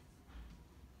imagine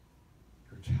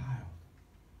your child?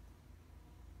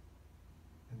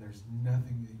 And there's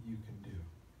nothing that you can do.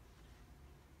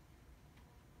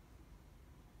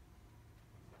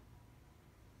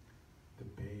 The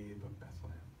babe of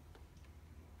Bethlehem.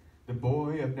 The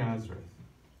boy of Nazareth.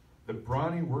 The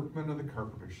brawny workman of the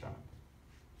carpenter shop.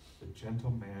 The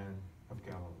gentle man of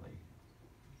Galilee.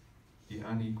 The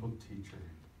unequaled teacher.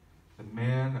 The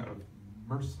man of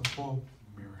merciful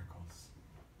miracles.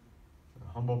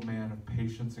 humble man of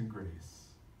patience and grace,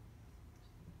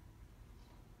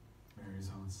 Mary's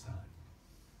own son,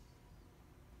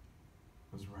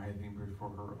 was writhing before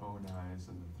her own eyes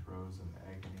in the throes of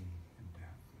agony and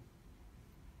death.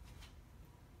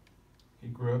 He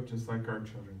grew up just like our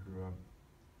children grew up.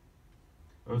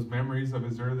 Those memories of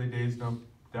his early days, no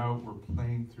doubt, were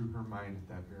playing through her mind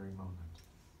at that very moment.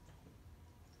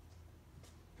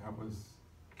 That was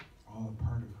all a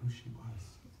part of who she was.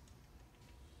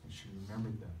 And she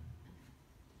remembered them.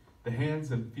 The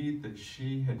hands and feet that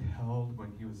she had held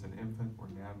when he was an infant were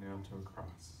now nailed to a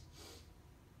cross.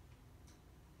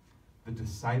 The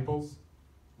disciples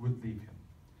would leave him.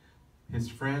 His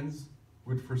friends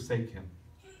would forsake him.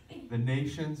 The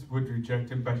nations would reject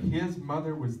him, but his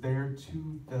mother was there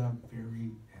to the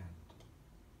very end.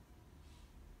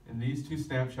 In these two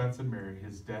snapshots of Mary,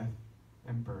 his death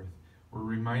and birth, we're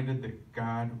reminded that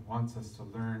God wants us to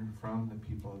learn from the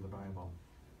people of the Bible.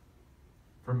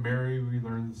 From Mary, we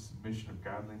learn the submission of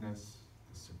godliness,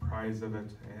 the surprise of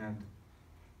it, and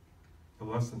the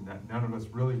lesson that none of us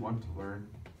really want to learn,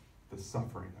 the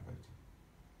suffering of it.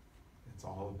 It's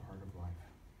all a part of life.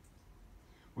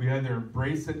 We either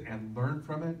embrace it and learn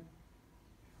from it,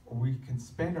 or we can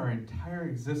spend our entire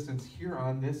existence here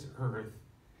on this earth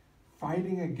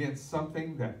fighting against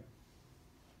something that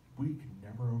we can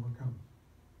never overcome.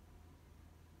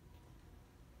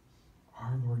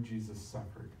 Our Lord Jesus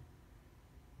suffered.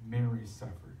 Mary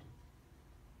suffered.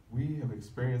 We have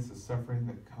experienced the suffering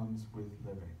that comes with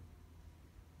living.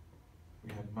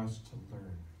 We have much to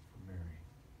learn from Mary.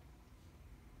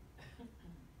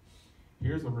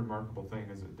 Here's a remarkable thing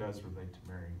as it does relate to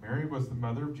Mary. Mary was the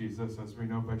mother of Jesus, as we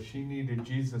know, but she needed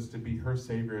Jesus to be her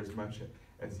Savior as much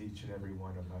as each and every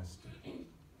one of us do.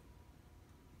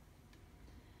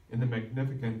 In the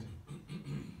Magnificat,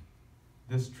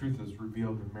 this truth is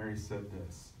revealed when Mary said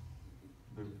this.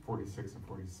 Luke 46 and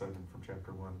 47 from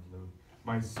chapter 1 of Luke.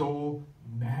 My soul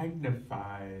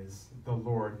magnifies the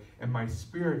Lord, and my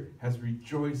spirit has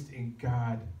rejoiced in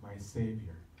God, my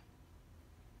Savior.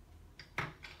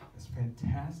 As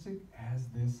fantastic as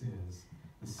this is,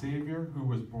 the Savior who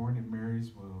was born in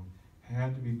Mary's womb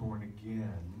had to be born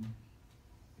again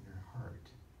in her heart.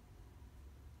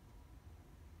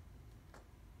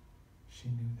 She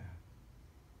knew that.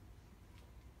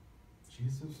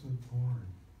 Jesus was born.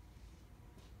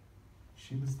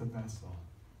 She was the vessel,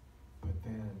 but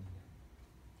then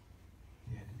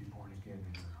he had to be born again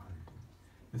in her heart.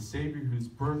 The Savior whose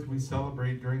birth we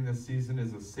celebrate during this season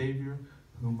is a Savior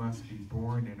who must be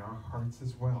born in our hearts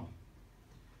as well.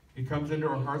 He comes into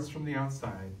our hearts from the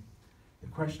outside. The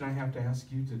question I have to ask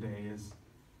you today is,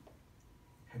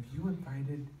 have you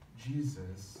invited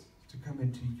Jesus to come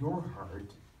into your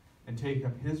heart and take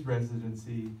up his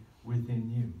residency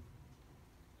within you?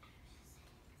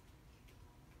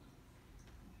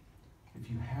 If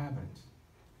you haven't,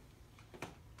 you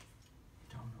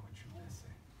don't know what you're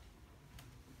missing.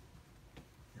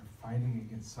 You're fighting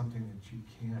against something that you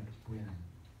can't win.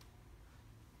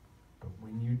 But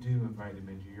when you do invite him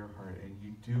into your heart, and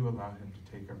you do allow him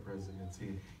to take up residency,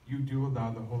 and you do allow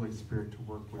the Holy Spirit to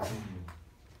work within you,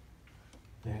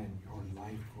 then your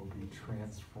life will be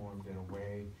transformed in a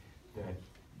way that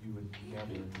you would never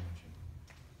imagine.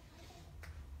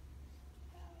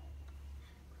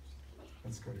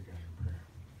 Let's go together in prayer.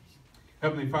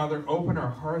 Heavenly Father, open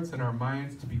our hearts and our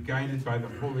minds to be guided by the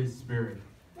Holy Spirit.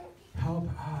 Help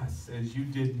us, as you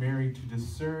did Mary, to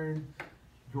discern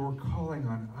your calling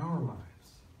on our lives.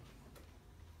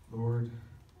 Lord,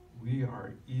 we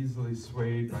are easily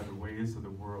swayed by the ways of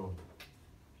the world.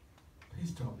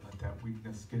 Please don't let that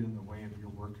weakness get in the way of your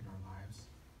work in our lives.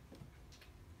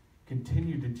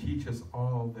 Continue to teach us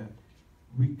all that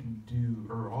we can do,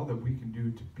 or all that we can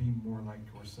do to be more like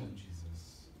your Son,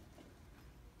 Jesus.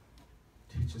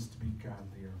 Teach us to be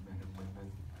godlier men and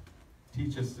women.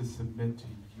 Teach us to submit to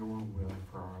your will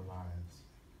for our lives.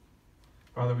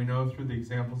 Father, we know through the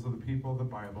examples of the people of the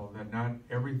Bible that not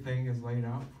everything is laid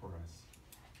out for us.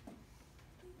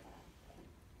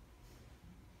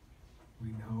 We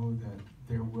know that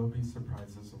there will be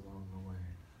surprises along the way.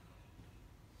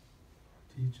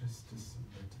 Teach us to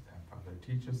submit to that, Father.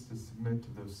 Teach us to submit to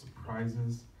those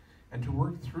surprises and to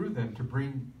work through them to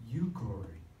bring you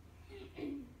glory.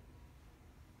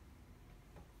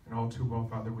 And all too well,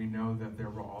 Father, we know that there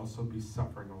will also be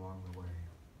suffering along the way.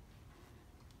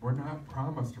 We're not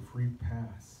promised a free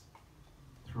pass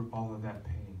through all of that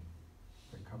pain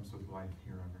that comes with life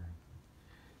here on earth.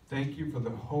 Thank you for the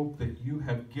hope that you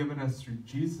have given us through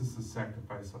Jesus'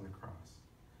 sacrifice on the cross.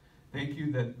 Thank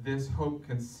you that this hope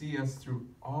can see us through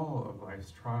all of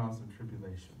life's trials and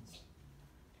tribulations.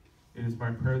 It is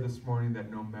my prayer this morning that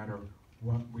no matter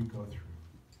what we go through,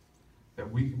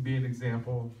 that we can be an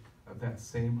example of that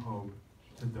same hope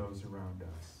to those around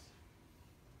us.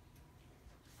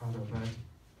 Father, let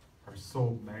our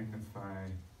soul magnify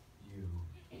you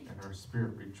and our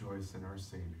spirit rejoice in our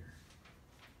Savior.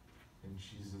 In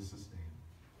Jesus' name.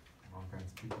 And all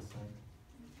God's people said,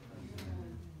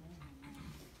 amen.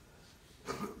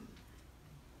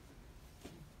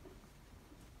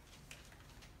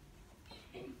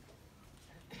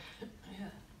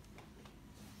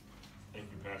 Thank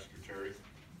you, Pastor Terry.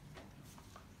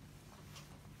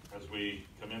 As we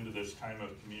come into this time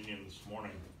of communion this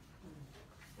morning,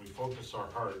 we focus our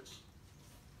hearts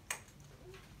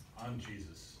on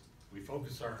Jesus. We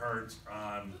focus our hearts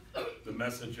on the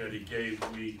message that he gave.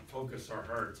 We focus our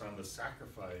hearts on the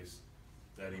sacrifice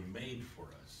that he made for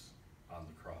us on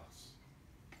the cross.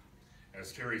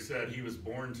 As Terry said, he was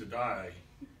born to die,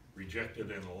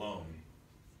 rejected and alone.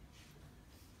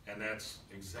 And that's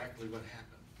exactly what happened.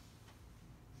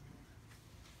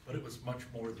 But it was much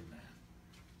more than that.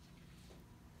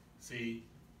 See,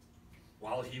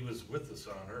 while he was with us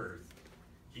on earth,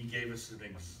 he gave us an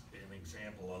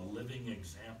example, a living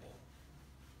example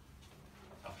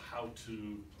of how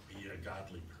to be a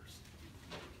godly person,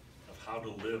 of how to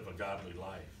live a godly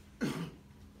life.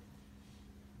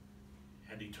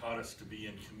 And he taught us to be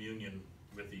in communion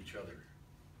with each other.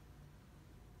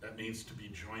 That means to be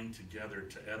joined together,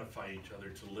 to edify each other,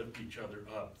 to lift each other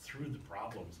up through the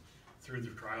problems, through the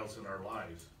trials in our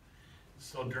lives.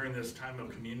 So during this time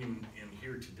of communion in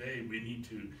here today, we need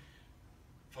to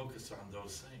focus on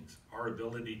those things. Our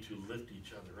ability to lift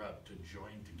each other up, to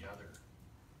join together.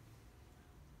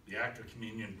 The act of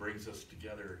communion brings us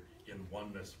together in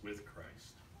oneness with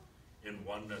Christ, in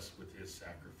oneness with his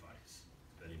sacrifice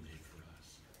that he made for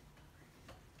us.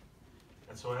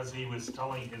 And so as he was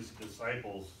telling his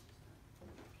disciples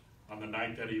on the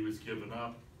night that he was given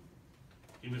up,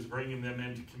 he was bringing them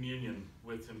into communion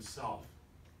with himself.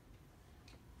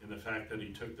 In the fact that he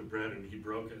took the bread and he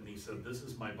broke it and he said, "This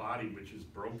is my body which is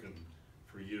broken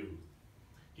for you."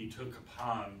 He took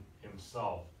upon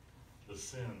himself the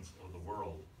sins of the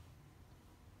world.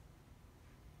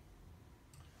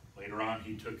 Later on,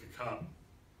 he took a cup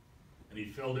and he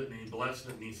filled it and he blessed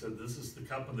it and he said, "This is the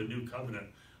cup of the new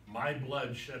covenant, my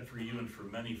blood shed for you and for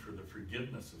many for the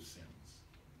forgiveness of sins."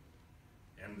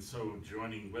 And so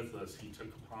joining with us, he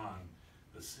took upon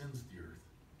the sins of the earth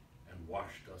and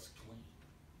washed us clean.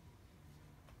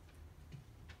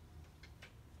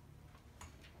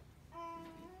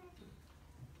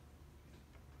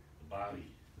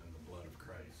 Body and the blood of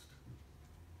Christ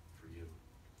for you.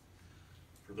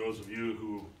 For those of you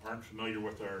who aren't familiar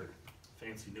with our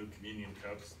fancy new communion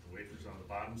cups, the wafer's on the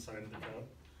bottom side of the cup,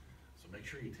 so make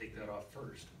sure you take that off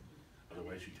first,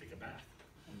 otherwise you take a bath.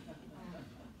 And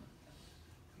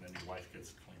then your wife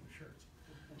gets to clean the shirts.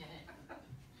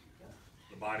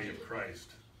 The body of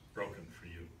Christ broken for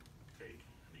you. Take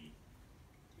and eat.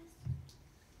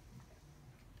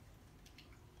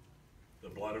 The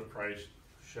blood of Christ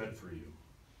shed for you.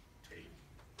 Take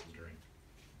and drink.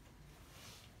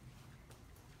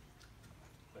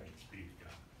 Thanks be to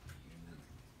God.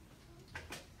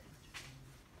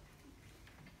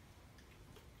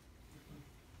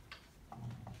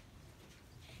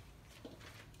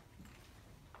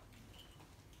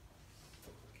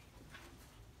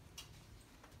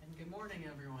 And good morning,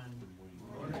 everyone.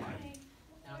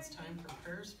 Now it's time for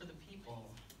prayers for the people.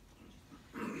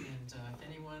 And if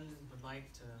anyone would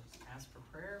like to ask for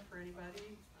prayer for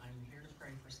anybody, I'm here to pray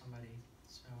for somebody.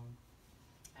 So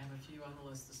I have a few on the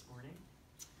list this morning.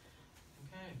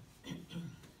 Okay.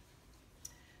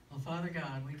 Well, Father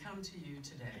God, we come to you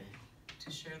today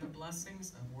to share the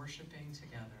blessings of worshiping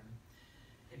together.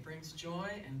 It brings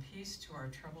joy and peace to our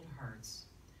troubled hearts.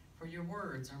 For your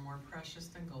words are more precious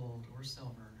than gold or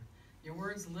silver. Your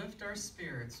words lift our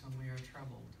spirits when we are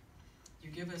troubled. You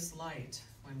give us light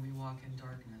when we walk in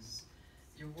darkness.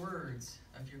 Your words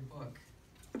of your book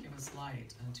give us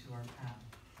light unto our path.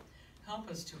 Help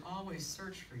us to always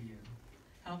search for you.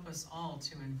 Help us all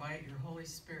to invite your Holy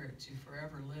Spirit to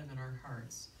forever live in our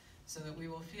hearts, so that we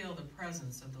will feel the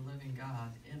presence of the living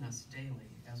God in us daily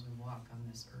as we walk on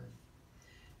this earth.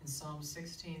 In Psalm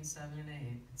 16, 7 and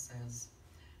 8, it says,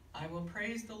 "I will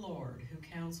praise the Lord who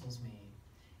counsels me.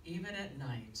 Even at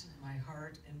night, my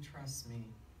heart instructs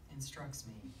me.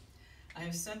 I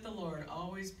have set the Lord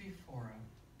always before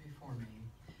me.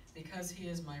 Because he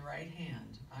is my right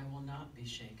hand, I will not be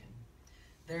shaken.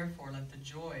 Therefore, let the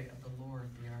joy of the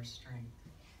Lord be our strength."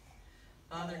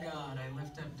 Father God, I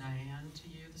lift up Diane to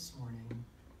you this morning,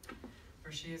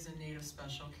 for she is in need of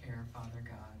special care, Father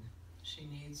God. She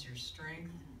needs your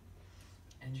strength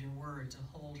and your word to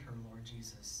hold her, Lord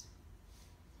Jesus.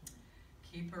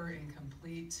 Keep her in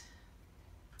complete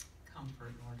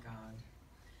comfort, Lord God.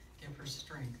 Give her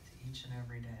strength each and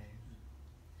every day.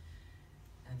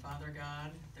 And Father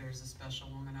God, there's a special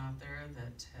woman out there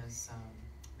that has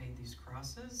made these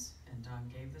crosses, and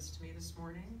Don gave this to me this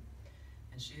morning,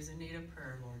 and she is in need of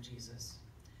prayer, Lord Jesus.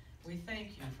 We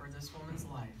thank you for this woman's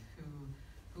life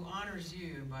who honors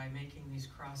you by making these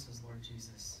crosses, Lord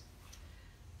Jesus.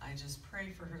 I just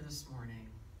pray for her this morning.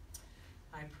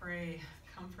 I pray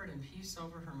comfort and peace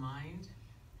over her mind.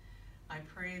 I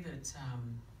pray that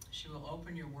she will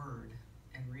open your word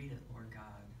and read it, Lord God.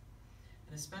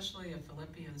 And especially of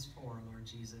Philippians 4, Lord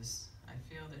Jesus. I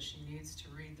feel that she needs to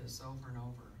read this over and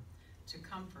over to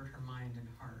comfort her mind and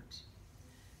heart.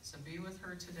 So be with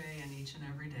her today and each and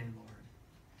every day, Lord.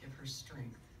 Give her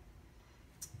strength.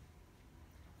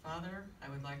 Father, I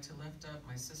would like to lift up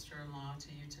my sister-in-law to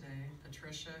you today,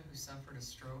 Patricia, who suffered a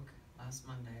stroke last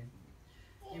Monday.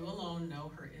 You alone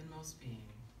know her inmost being.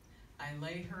 I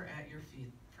lay her at your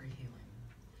feet for healing.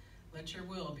 Let your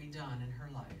will be done in her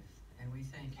life, and we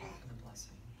thank you for the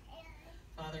blessing.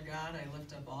 Father God, I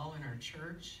lift up all in our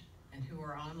church and who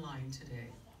are online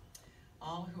today,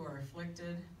 all who are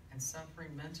afflicted and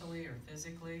suffering mentally or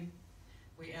physically.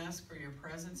 We ask for your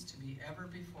presence to be ever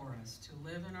before us, to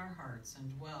live in our hearts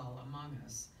and dwell among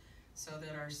us, so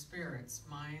that our spirits,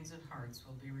 minds, and hearts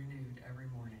will be renewed every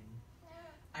morning.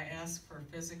 I ask for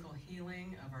physical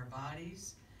healing of our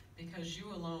bodies, because you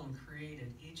alone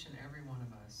created each and every one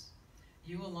of us.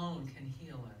 You alone can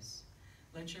heal us.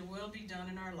 Let your will be done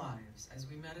in our lives as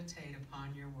we meditate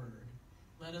upon your word.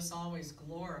 Let us always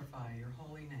glorify your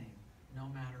holy name, no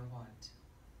matter what.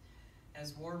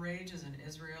 As war rages in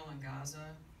Israel and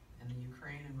Gaza, and the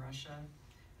Ukraine and Russia,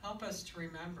 help us to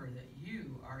remember that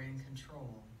you are in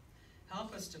control.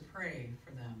 Help us to pray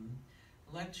for them.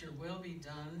 Let your will be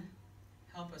done.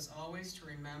 Help us always to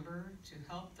remember to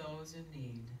help those in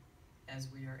need as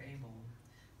we are able.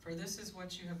 For this is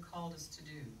what you have called us to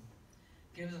do.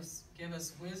 Give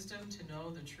us wisdom to know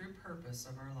the true purpose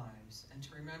of our lives and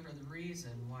to remember the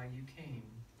reason why you came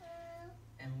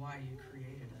and why you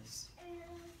created us.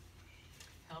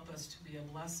 Help us to be a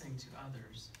blessing to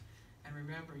others. And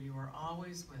remember, you are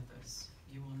always with us.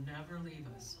 You will never leave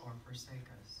us or forsake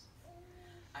us.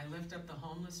 I lift up the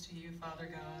homeless to you, Father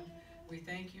God. We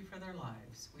thank you for their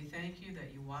lives. We thank you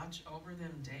that you watch over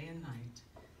them day and night.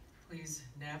 Please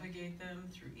navigate them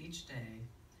through each day.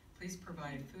 Please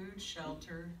provide food,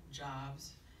 shelter,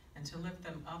 jobs, and to lift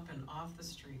them up and off the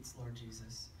streets, Lord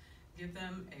Jesus. Give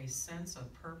them a sense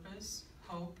of purpose,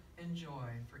 hope, and joy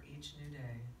for each new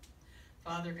day.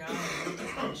 Father God, I lift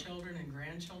up our children and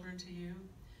grandchildren to you.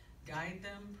 Guide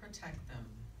them, protect them,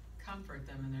 comfort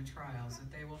them in their trials,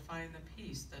 that they will find the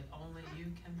peace that only you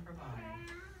can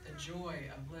provide, the joy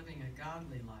of living a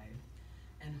godly life,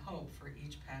 and hope for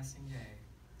each passing day.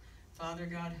 Father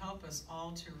God, help us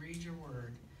all to read your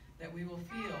word, that we will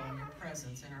feel your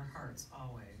presence in our hearts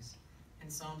always. In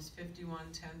Psalms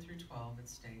 51:10-12 it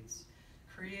states,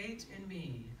 "Create in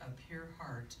me a pure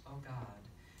heart, O God,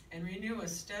 and renew a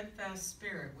steadfast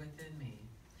spirit within me.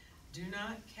 Do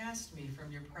not cast me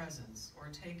from your presence or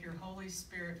take your Holy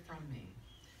Spirit from me.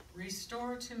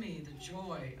 Restore to me the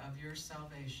joy of your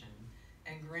salvation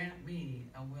and grant me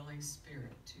a willing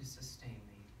spirit to sustain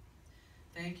me."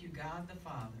 Thank you, God the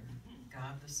Father,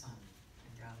 God the Son,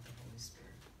 and God the Holy Spirit.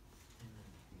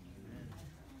 Amen.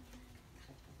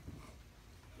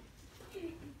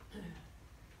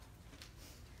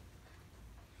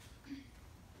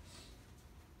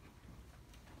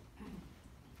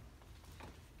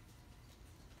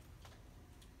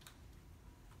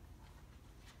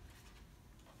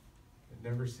 It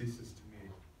never ceases to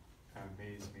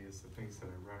amaze me is the things that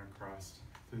I run across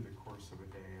through the course of a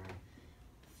day. I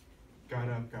got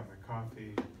up, got my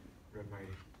coffee, read my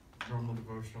normal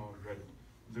devotional, read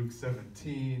Luke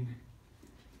 17,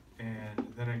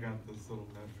 and then I got this little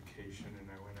notification and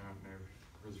I went out and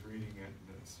I was reading it,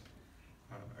 and it's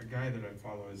a guy that I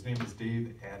follow. His name is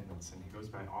Dave Admonson. He goes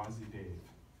by Aussie Dave.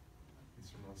 He's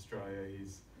from Australia.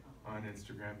 He's on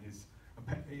Instagram.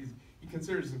 He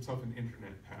considers himself an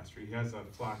internet pastor. He has a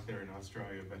flock there in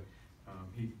Australia, but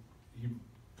he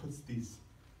puts these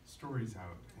stories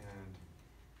out, and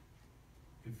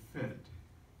it fit.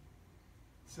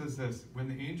 It says this: when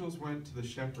the angels went to the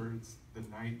shepherds the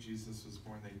night Jesus was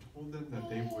born, they told them that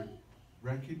they would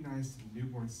recognize the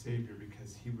newborn Savior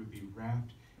because he would be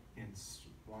wrapped in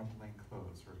swaddling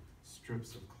clothes or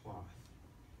strips of cloth.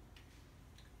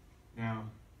 Now,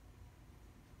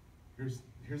 here's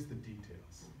the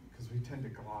details, because we tend to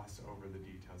gloss over the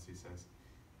details. He says,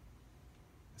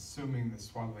 assuming the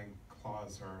swaddling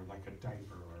cloths are like a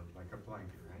diaper or like a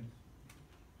blanket, right?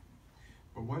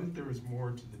 But what if there was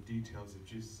more to the details of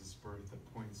Jesus' birth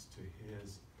that points to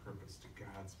his purpose, to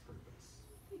God's purpose?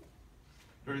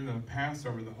 During the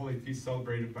Passover, the holy feast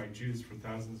celebrated by Jews for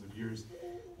thousands of years,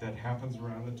 that happens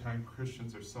around the time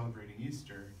Christians are celebrating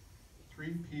Easter,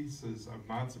 3 pieces of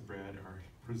matzah bread are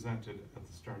presented at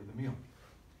the start of the meal.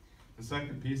 The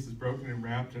second piece is broken and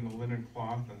wrapped in a linen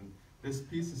cloth, and this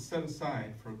piece is set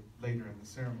aside for later in the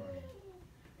ceremony.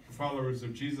 For followers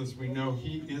of Jesus, we know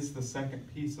he is the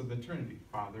second piece of the Trinity,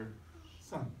 Father,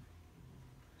 Son,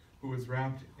 who was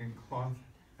wrapped in cloth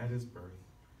at his birth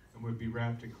and would be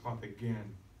wrapped in cloth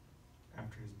again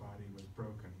after his body was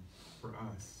broken for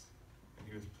us, and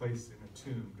he was placed in a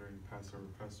tomb during the Passover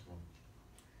festival.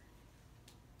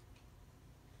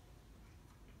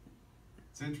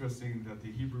 It's interesting that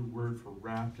the Hebrew word for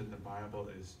wrapped in the Bible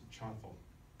is chathel,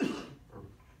 or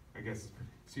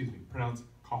pronounced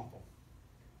kothel,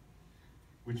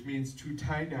 which means to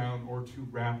tie down or to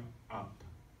wrap up.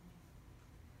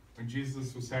 When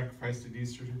Jesus was sacrificed at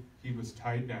Easter, he was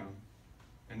tied down,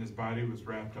 and his body was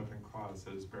wrapped up in cloths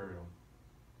at his burial.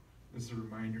 This is a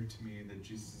reminder to me that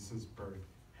Jesus' birth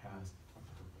has a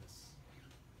purpose.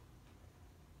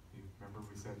 You remember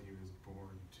we said he was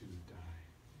born to die.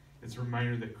 It's a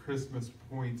reminder that Christmas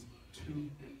points to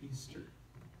Easter.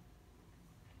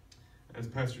 As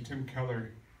Pastor Tim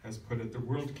Keller has put it, the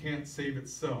world can't save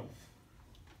itself.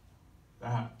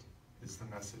 That is the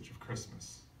message of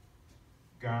Christmas.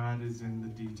 God is in the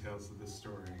details of the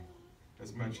story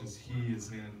as much as he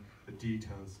is in the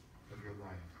details of your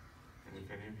life. And if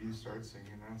any of you start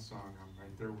singing that song, I'm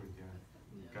right there with you.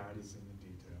 God is in the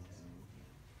details.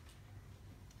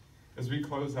 As we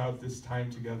close out this time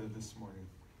together this morning,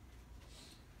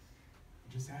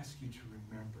 I just ask you to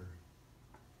remember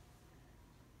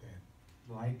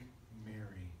that, like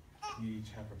Mary, we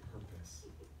each have a purpose.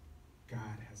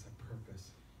 God has a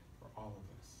purpose for all of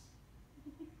us.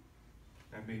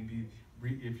 That may be,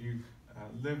 if you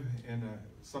live in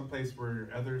someplace where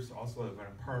others also have an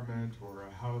apartment or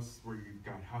a house where you've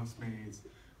got housemaids,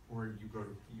 or you go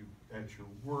to at your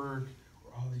work,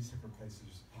 or all these different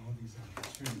places, all these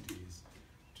opportunities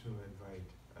to invite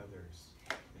others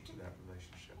into that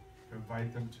relationship. To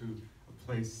invite them to a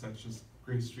place such as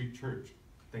Grace Street Church,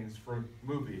 things for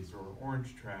movies or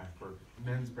Orange Track or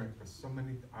men's breakfast, so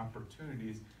many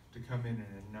opportunities to come in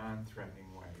a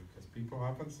non-threatening way, because people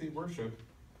often see worship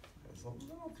as a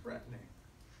little threatening.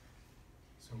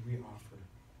 So we offer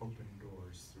open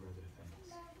doors through other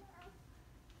things.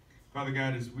 Father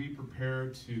God, as we prepare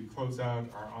to close out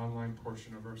our online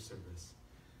portion of our service,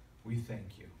 we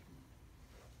thank you.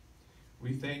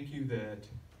 We thank you that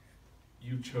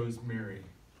you chose Mary.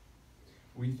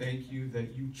 We thank you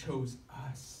that you chose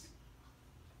us.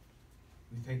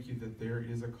 We thank you that there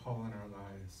is a call in our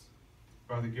lives.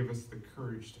 Father, give us the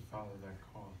courage to follow that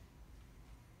call.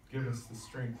 Give us the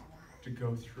strength to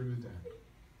go through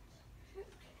that.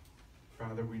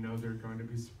 Father, we know there are going to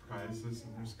be surprises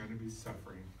and there's going to be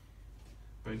suffering.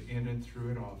 But in and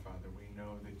through it all, Father, we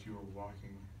know that you are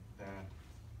walking that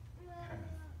path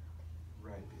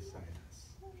right beside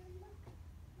us.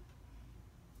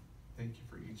 Thank you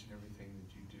for each and everything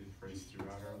that you do for us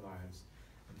throughout our lives.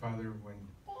 And Father, when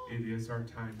it is our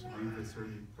time to leave this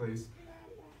earthly place,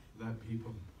 let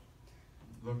people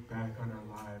look back on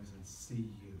our lives and see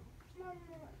you.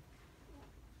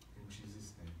 In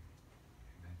Jesus' name.